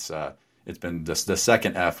 and it's been the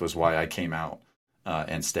second F was why I came out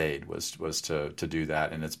and stayed was to do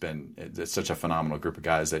that, and it's such a phenomenal group of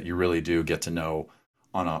guys that you really do get to know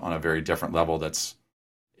on a very different level. That's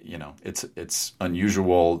it's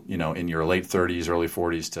unusual in your late 30s, early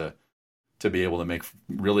 40s to be able to make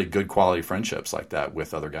really good quality friendships like that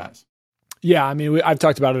with other guys. Yeah, I mean, I've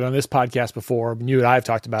talked about it on this podcast before. You and I have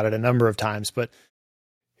talked about it a number of times, but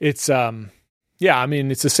it's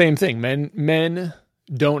it's the same thing. Men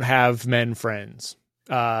don't have men friends,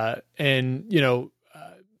 or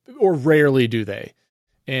rarely do they,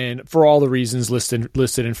 and for all the reasons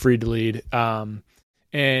listed in Free to Lead. What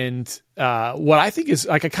I think is,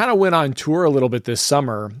 like, I kind of went on tour a little bit this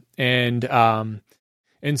summer, and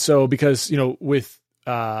so because with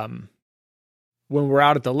when we're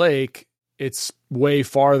out at the lake, it's way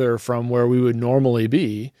farther from where we would normally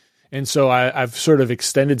be. And so I've sort of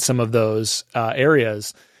extended some of those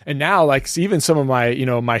areas. And now, like, even some of my,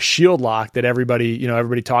 my shield lock that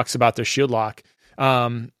everybody talks about their shield lock,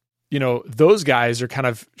 those guys are kind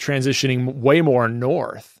of transitioning way more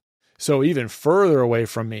north. So even further away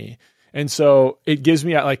from me. And so it gives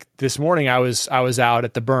me, like, this morning I was out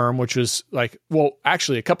at the berm, which was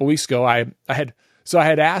actually a couple weeks ago, I had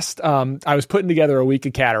asked, I was putting together a week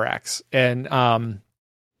of cataracts and,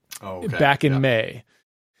 back in May,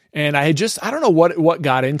 and I don't know what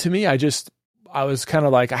got into me. I was kind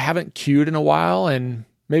of like, I haven't queued in a while, and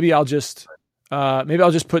maybe I'll just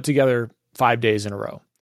put together 5 days in a row.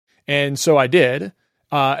 And so I did.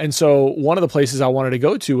 And so one of the places I wanted to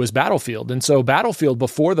go to was Battlefield. And so Battlefield,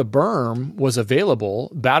 before the berm was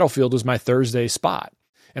available, Battlefield was my Thursday spot,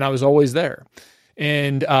 and I was always there.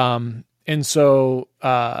 And so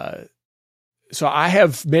I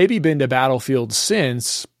have maybe been to Battlefield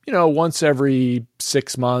since, once every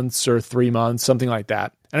 6 months or 3 months, something like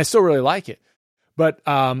that. And I still really like it. But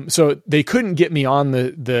so they couldn't get me on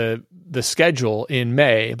the schedule in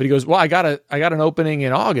May. But he goes, well, I got an opening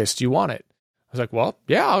in August. Do you want it? I was like, well,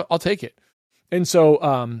 yeah, I'll take it. And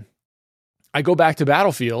so I go back to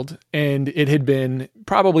Battlefield, and it had been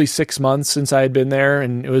probably 6 months since I had been there,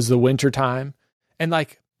 and it was the winter time. And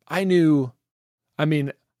like I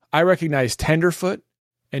recognized Tenderfoot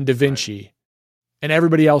and Da Vinci, right, and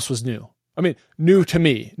everybody else was new. I mean, new to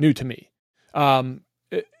me. And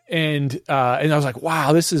I was like,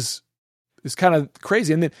 wow, this is kind of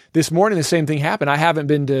crazy. And then this morning, the same thing happened. I haven't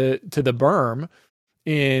been to the berm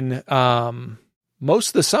in most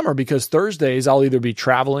of the summer because Thursdays I'll either be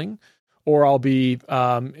traveling or I'll be,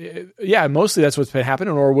 mostly that's what's been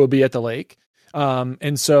happening, or we'll be at the lake.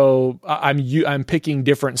 And so I'm picking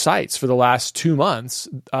different sites for the last 2 months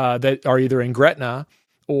that are either in Gretna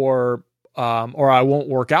or I won't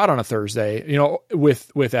work out on a Thursday,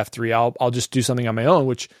 with F3. I'll just do something on my own,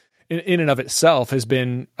 which in and of itself has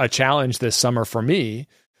been a challenge this summer for me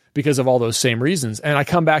because of all those same reasons. And I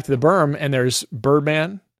come back to the berm and there's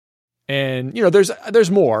Birdman, and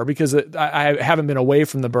there's more because I haven't been away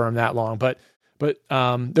from the berm that long, but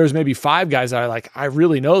there's maybe 5 guys that I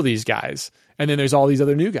really know these guys. And then there's all these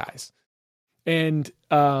other new guys. And,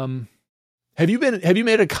 have you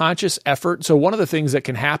made a conscious effort? So one of the things that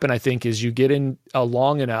can happen, I think, is you get in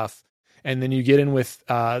long enough and then you get in with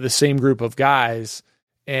the same group of guys,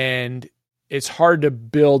 and it's hard to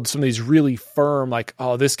build some of these really firm, like,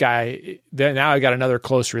 oh, this guy, then now I got another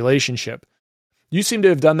close relationship. You seem to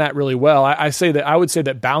have done that really well. I would say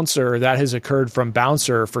that Bouncer, that has occurred from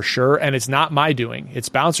Bouncer for sure. And it's not my doing, it's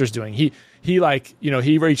Bouncer's doing. He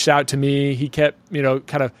reached out to me, he kept,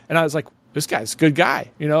 kind of, and I was like, this guy's a good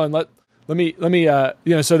guy, and let me,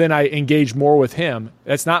 so then I engaged more with him.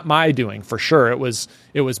 That's not my doing for sure. It was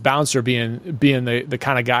Bouncer being the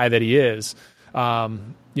kind of guy that he is, but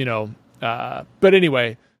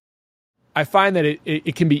anyway, I find that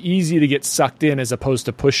it can be easy to get sucked in as opposed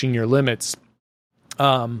to pushing your limits.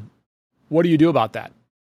 What do you do about that?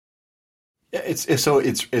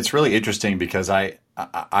 It's really interesting because I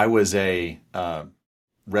was a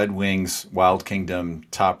Red Wings, Wild Kingdom,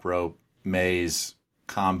 Top Rope, Maze,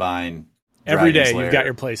 Combine. Every day you've got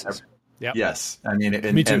your places. Yeah. Yes. I mean,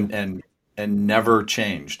 me too. And never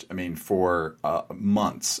changed. I mean, for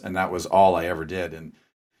months, and that was all I ever did. And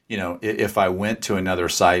if I went to another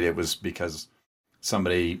site, it was because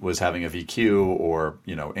somebody was having a VQ or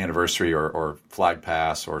anniversary or flag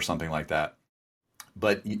pass or something like that.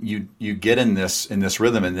 But you get in this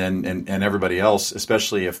rhythm, and then and everybody else,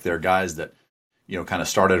 especially if they're guys that kind of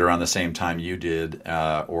started around the same time you did,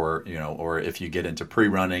 or if you get into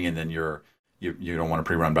pre-running and then you don't want to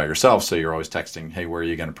pre-run by yourself, so you're always texting, hey, where are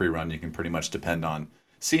you going to pre-run? You can pretty much depend on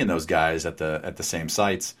seeing those guys at the same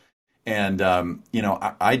sites. And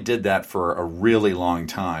I did that for a really long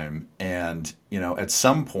time, and at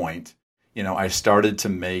some point, I started to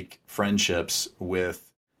make friendships with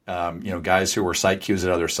guys who were site queues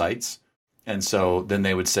at other sites, and so then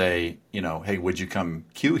they would say, hey, would you come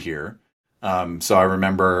queue here? So I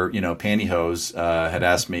remember, Pantyhose had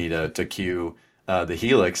asked me to queue the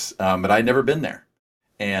Helix, but I'd never been there.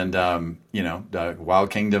 And, Wild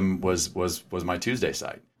Kingdom was my Tuesday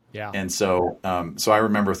site. Yeah. And so I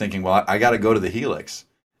remember thinking, well, I got to go to the Helix.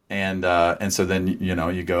 And so then,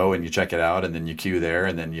 you go and you check it out, and then you queue there,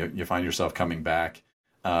 and then you find yourself coming back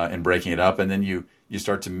and breaking it up. And then you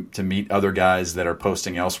start to meet other guys that are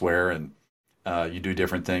posting elsewhere, and you do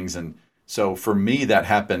different things. And so for me, that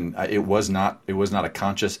happened. It was not a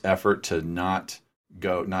conscious effort to not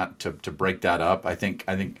break that up.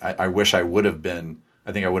 I wish I would have been.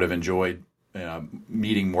 I think I would have enjoyed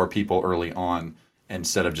meeting more people early on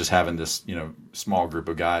instead of just having this small group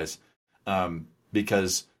of guys.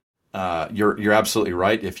 Because you're absolutely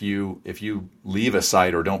right. If you leave a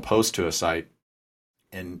site or don't post to a site,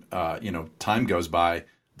 and time goes by,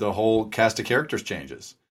 the whole cast of characters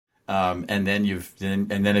changes. And then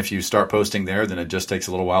if you start posting there, then it just takes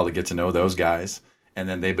a little while to get to know those guys, and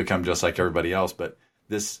then they become just like everybody else. But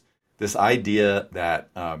this idea that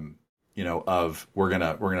of we're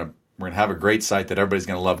gonna have a great site that everybody's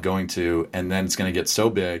gonna love going to, and then it's gonna get so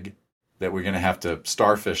big that we're gonna have to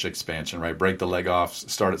starfish expansion, right? Break the leg off,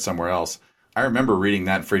 start it somewhere else. I remember reading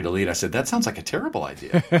that in Free Delete. I said, that sounds like a terrible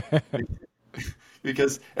idea.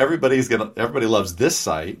 Because everybody loves this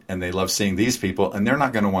site, and they love seeing these people, and they're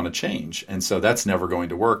not going to want to change. And so that's never going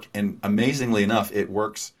to work. And amazingly enough, it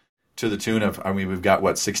works to the tune of, we've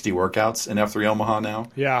got 60 workouts in F3 Omaha now.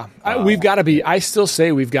 Yeah. I still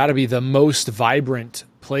say we've got to be the most vibrant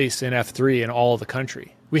place in F3 in all of the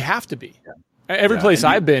country. We have to be. Yeah. Every place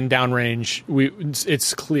I've been downrange,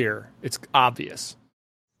 it's clear. It's obvious.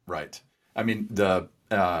 Right. I mean, the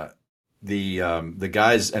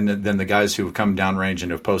guys, and then the guys who have come downrange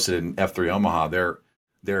and have posted in F3 Omaha,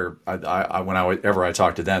 whenever I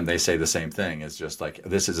talk to them, they say the same thing. It's just like,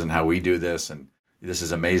 this isn't how we do this, and this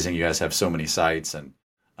is amazing. You guys have so many sites, and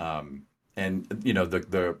you know,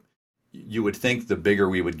 you would think the bigger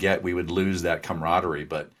we would get, we would lose that camaraderie,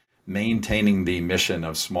 but maintaining the mission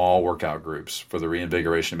of small workout groups for the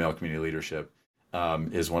reinvigoration of male community leadership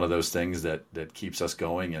is one of those things that keeps us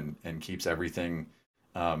going and keeps everything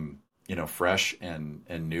you know, fresh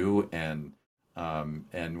and new, and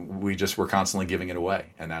we're constantly giving it away,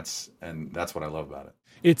 and that's what I love about it.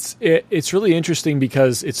 It's really interesting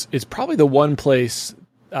because it's probably the one place,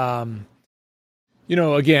 you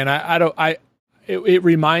know, again, it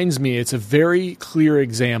reminds me, it's a very clear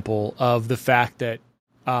example of the fact that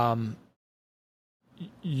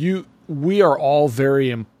we are all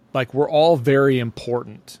we're all very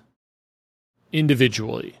important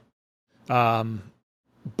individually.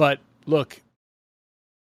 But look,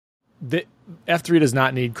 the F3 does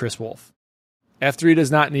not need Chris Wolf. F3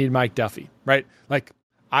 does not need Mike Duffy, right? Like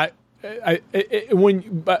I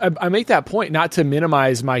make that point not to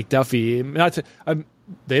minimize Mike Duffy,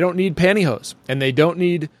 they don't need pantyhose, and they don't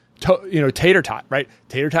need Tater Tot, right?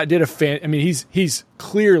 Tater Tot did he's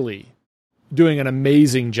clearly doing an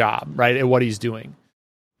amazing job, right, at what he's doing.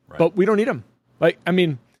 Right. But we don't need him. Like, I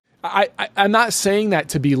mean, I'm not saying that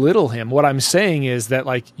to belittle him. What I'm saying is that,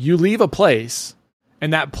 like, you leave a place,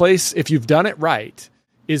 and that place, if you've done it right,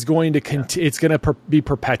 is going to it's going to be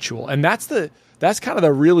perpetual. And that's kind of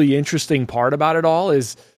the really interesting part about it all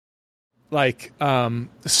is, like,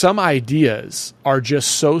 some ideas are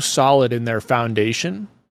just so solid in their foundation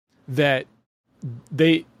that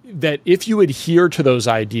if you adhere to those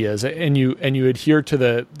ideas and you adhere to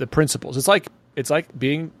the principles, it's like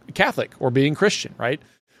being Catholic or being Christian, right?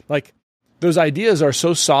 Like, those ideas are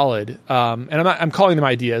so solid, and I'm calling them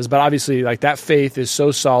ideas, but obviously, like, that faith is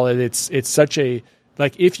so solid. It's such a,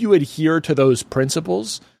 like, if you adhere to those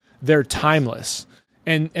principles, they're timeless,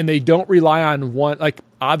 and they don't rely on one. Like,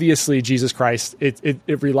 obviously, Jesus Christ, it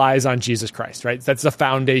relies on Jesus Christ, right? That's the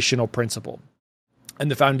foundational principle and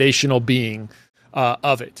the foundational being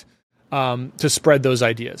of it, to spread those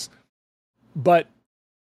ideas. But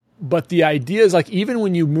the ideas, like, even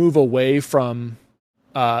when you move away from,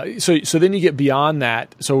 so then you get beyond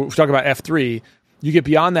that. So we talk about F3, you get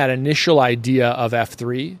beyond that initial idea of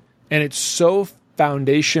F3, and it's so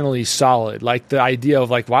foundationally solid. Like, the idea of,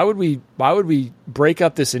 like, why would we break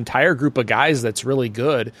up this entire group of guys that's really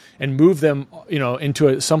good and move them,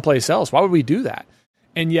 into someplace else? Why would we do that?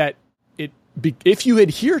 And yet, if you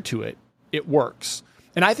adhere to it, it works.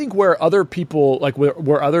 And I think where other people, like,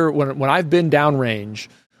 when I've been downrange,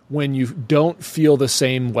 when you don't feel the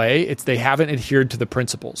same way, it's they haven't adhered to the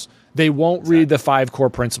principles. They won't read the 5 core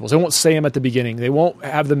principles. They won't say them at the beginning. They won't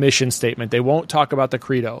have the mission statement. They won't talk about the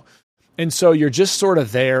credo. And so you're just sort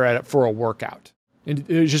of there for a workout, and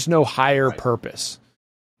there's just no higher purpose.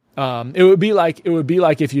 It would be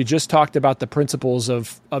like if you just talked about the principles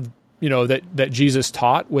of that Jesus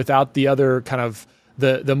taught without the other kind of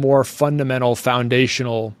the more fundamental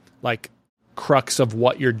foundational, like, crux of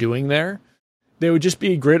what you're doing there. They would just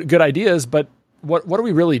be good ideas, but what are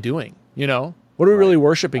we really doing? What are we really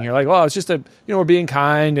worshiping here? Like, well, it's just we're being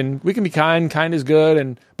kind, and we can be kind. Kind is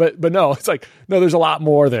good, but no, it's like, no, there's a lot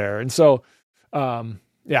more there. And so, I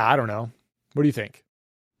don't know. What do you think?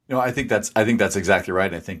 I think that's exactly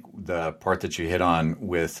right. I think the part that you hit on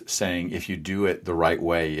with saying, if you do it the right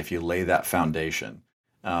way, if you lay that foundation,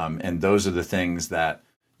 and those are the things that,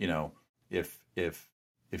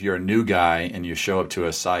 if you're a new guy and you show up to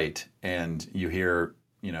a site and you hear,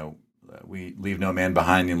 we leave no man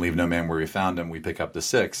behind and leave no man where we found him, we pick up the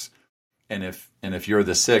 6. And if you're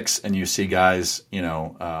the 6 and you see guys,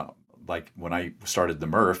 like when I started the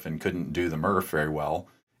Murph and couldn't do the Murph very well,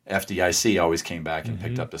 FDIC always came back and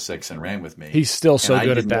picked up the 6 and ran with me. He's still so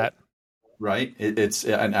good at that. Right.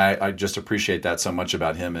 And I just appreciate that so much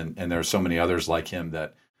about him. And there are so many others like him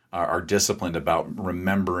that are disciplined about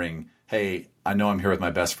remembering, hey, I know I'm here with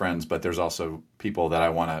my best friends, but there's also people that I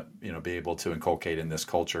want to, be able to inculcate in this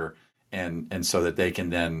culture, and so that they can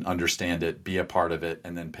then understand it, be a part of it,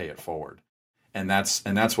 and then pay it forward. And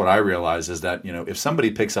that's what I realize is that, if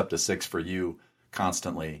somebody picks up the 6 for you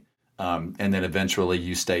constantly, and then eventually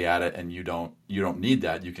you stay at it and you don't need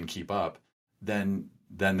that, you can keep up, then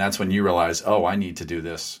that's when you realize, oh, I need to do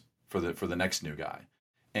this for the next new guy.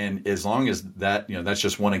 And as long as that, that's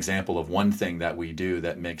just one example of one thing that we do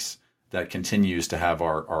that continues to have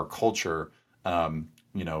our culture,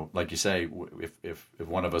 like you say, if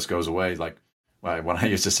one of us goes away, like when I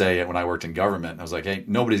used to say it when I worked in government, I was like, hey,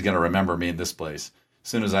 nobody's going to remember me in this place. As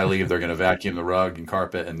soon as I leave, they're going to vacuum the rug and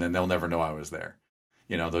carpet, and then they'll never know I was there.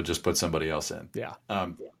 They'll just put somebody else in. Yeah.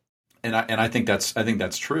 And I think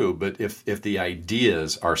that's true. But if the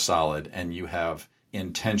ideas are solid and you have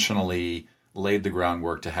intentionally laid the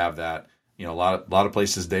groundwork to have that, a lot of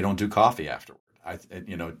places they don't do coffee afterward.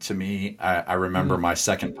 To me, I remember my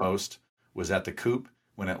second post was at the Coop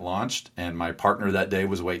when it launched, and my partner that day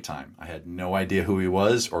was wait time. I had no idea who he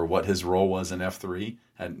was or what his role was in F3.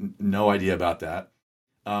 Had no idea about that.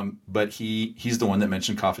 But he's the one that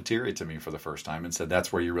mentioned cafeteria to me for the first time and said,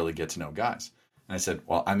 that's where you really get to know guys. And I said,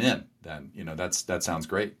 well, I'm in then, that sounds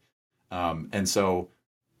great. And so,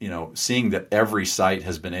 seeing that every site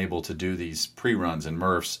has been able to do these pre-runs and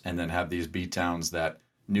MRFs and then have these beatdowns that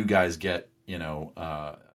new guys get,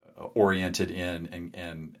 oriented in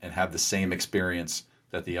and have the same experience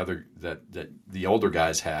that the older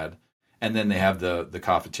guys had. And then they have the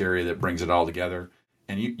cafeteria that brings it all together.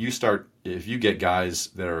 And you start, if you get guys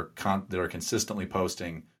that are consistently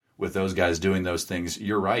posting with those guys doing those things,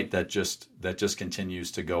 you're right. That just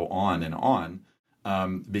continues to go on and on,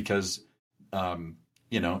 because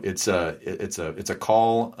it's a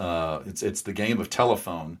call. It's the game of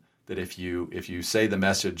telephone that if you say the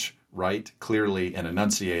message right, clearly, and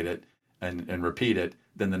enunciate it and repeat it,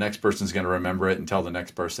 then the next person's going to remember it and tell the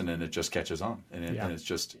next person, and it just catches on. And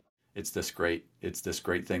it's this great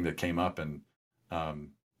thing that came up, and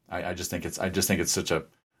I just think it's such a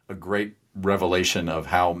great revelation of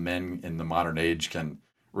how men in the modern age can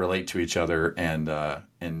relate to each other and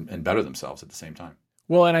better themselves at the same time.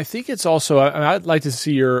 Well, and I think it's also, I'd like to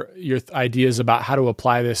see your ideas about how to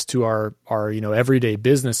apply this to our everyday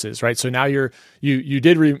businesses, right? So now you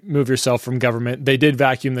did remove yourself from government. They did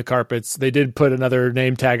vacuum the carpets. They did put another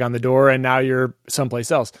name tag on the door, and now you're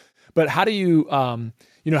someplace else. But how do you,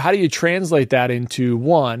 how do you translate that into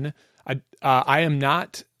one? I am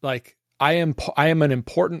not like, I am an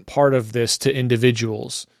important part of this to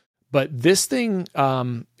individuals, but this thing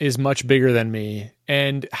is much bigger than me.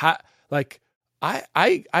 And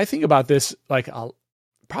I think about this like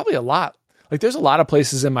probably a lot. Like there's a lot of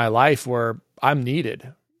places in my life where I'm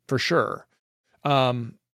needed for sure.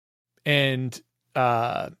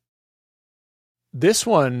 This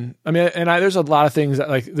one, I mean, there's a lot of things that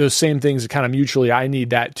like those same things kind of mutually, I need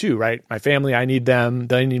that too, right? My family, I need them,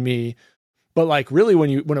 they need me. But like really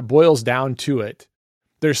when it boils down to it,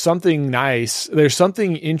 there's something nice. There's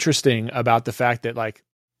something interesting about the fact that like,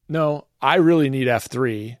 no, I really need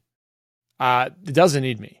F3. It doesn't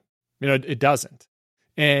need me, it doesn't.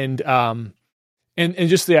 And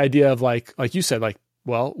just the idea of like you said, like,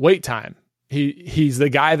 well, wait time. He's the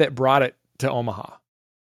guy that brought it to Omaha,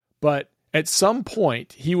 but at some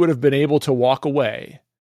point he would have been able to walk away,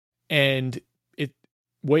 and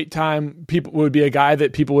wait time people would be a guy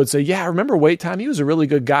that people would say, yeah, I remember wait time. He was a really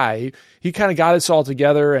good guy. He kind of got us all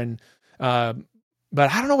together. And, but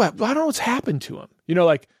I don't know what's happened to him,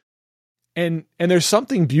 and there's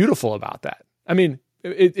something beautiful about that. I mean,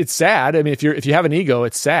 it's sad. I mean, if you have an ego,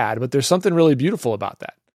 it's sad, but there's something really beautiful about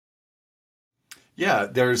that. Yeah.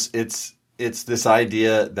 It's this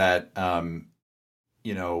idea that,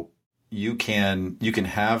 you can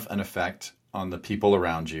have an effect on the people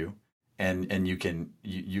around you, and you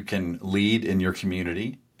can lead in your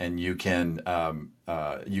community, and you can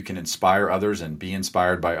inspire others and be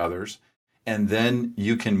inspired by others. And then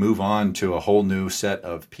you can move on to a whole new set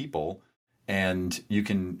of people, and you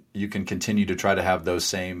can continue to try to have those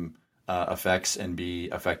same effects and be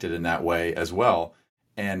affected in that way as well.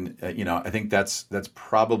 And I think that's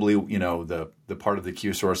probably the part of the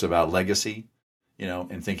Q source about legacy,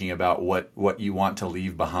 and thinking about what you want to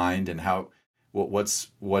leave behind, and how what's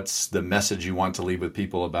the message you want to leave with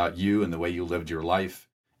people about you and the way you lived your life,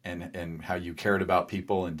 and how you cared about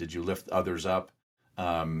people, and did you lift others up.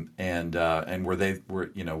 And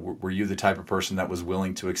were you the type of person that was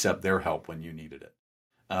willing to accept their help when you needed it?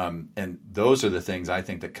 And those are the things I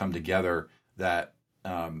think that come together, that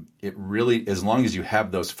it really, as long as you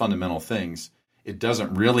have those fundamental things, it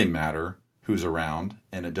doesn't really matter who's around,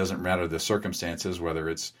 and it doesn't matter the circumstances, whether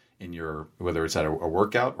it's at a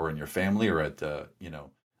workout, or in your family, or at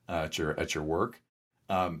at your work.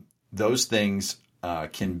 Those things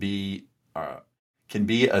can be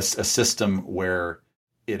a system where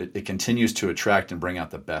it continues to attract and bring out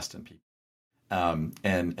the best in people. I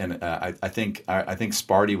think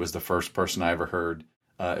Sparty was the first person I ever heard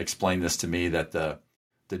explain this to me, that the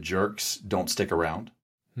jerks don't stick around.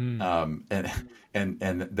 And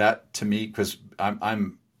that to me, because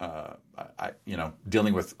I'm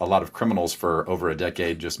dealing with a lot of criminals for over a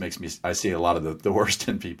decade, just makes me, I see a lot of the worst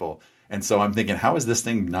in people. And so I'm thinking, how has this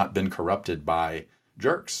thing not been corrupted by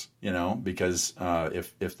jerks, because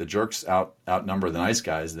if the jerks outnumber the nice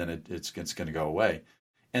guys, then it's going to go away.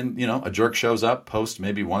 And, a jerk shows up, posts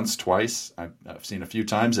maybe once, twice. I've seen a few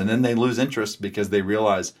times, and then they lose interest because they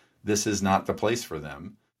realize this is not the place for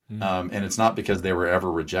them. And it's not because they were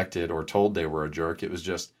ever rejected or told they were a jerk. It was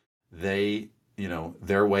just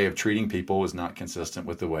their way of treating people was not consistent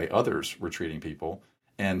with the way others were treating people.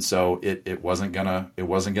 And so it wasn't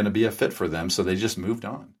gonna be a fit for them. So they just moved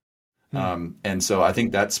on. And so I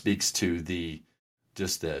think that speaks to the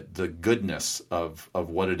goodness of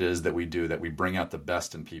what it is that we do, that we bring out the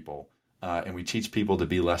best in people, and we teach people to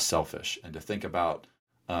be less selfish and to think about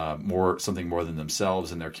something more than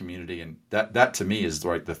themselves and their community. And that to me is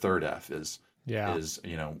like the third F is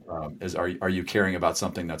are you caring about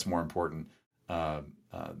something that's more important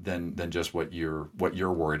than just what you're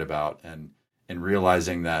worried about, and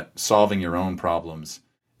realizing that solving your own problems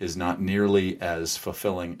is not nearly as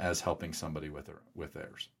fulfilling as helping somebody with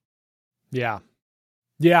theirs. Yeah.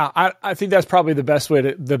 Yeah, I think that's probably the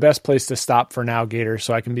best place to stop for now, Gator,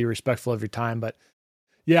 so I can be respectful of your time. But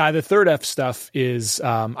yeah, the third F stuff is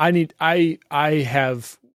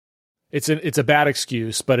it's a bad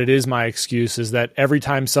excuse, but it is my excuse, is that every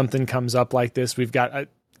time something comes up like this, we've got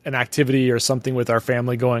an activity or something with our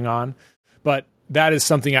family going on, but that is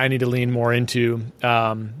something I need to lean more into.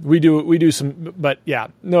 We do some, but yeah,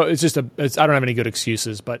 no, I don't have any good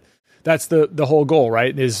excuses, but that's the whole goal,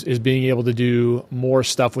 right? Is being able to do more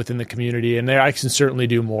stuff within the community, and I can certainly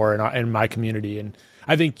do more in my community. And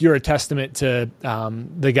I think you're a testament to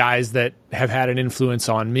the guys that have had an influence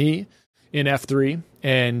on me in F3,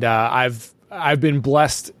 and I've been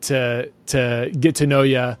blessed to get to know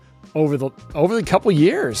you over the couple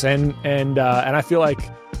years, and I feel like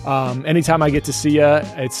anytime I get to see you,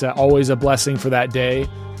 it's always a blessing for that day,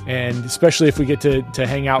 and especially if we get to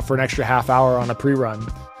hang out for an extra half hour on a pre-run.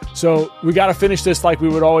 So we got to finish this like we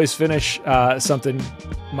would always finish something,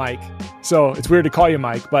 Mike. So it's weird to call you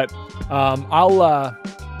Mike, but I'll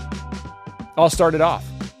start it off.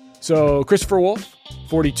 So Christopher Wolf,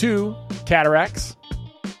 42, Cataracts.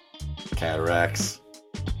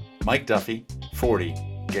 Mike Duffy, 40,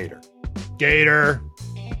 Gator.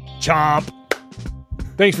 Chomp.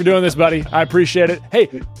 Thanks for doing this, buddy. I appreciate it.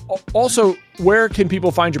 Hey, also, where can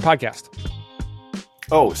people find your podcast?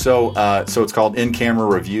 Oh, so it's called In Camera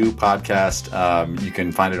Review Podcast. You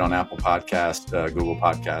can find it on Apple Podcast, Google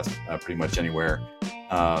Podcast, pretty much anywhere.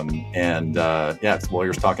 It's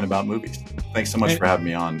lawyers talking about movies. Thanks so much for having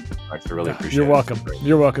me on, Rex. I really appreciate it.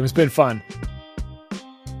 You're welcome. It's been fun.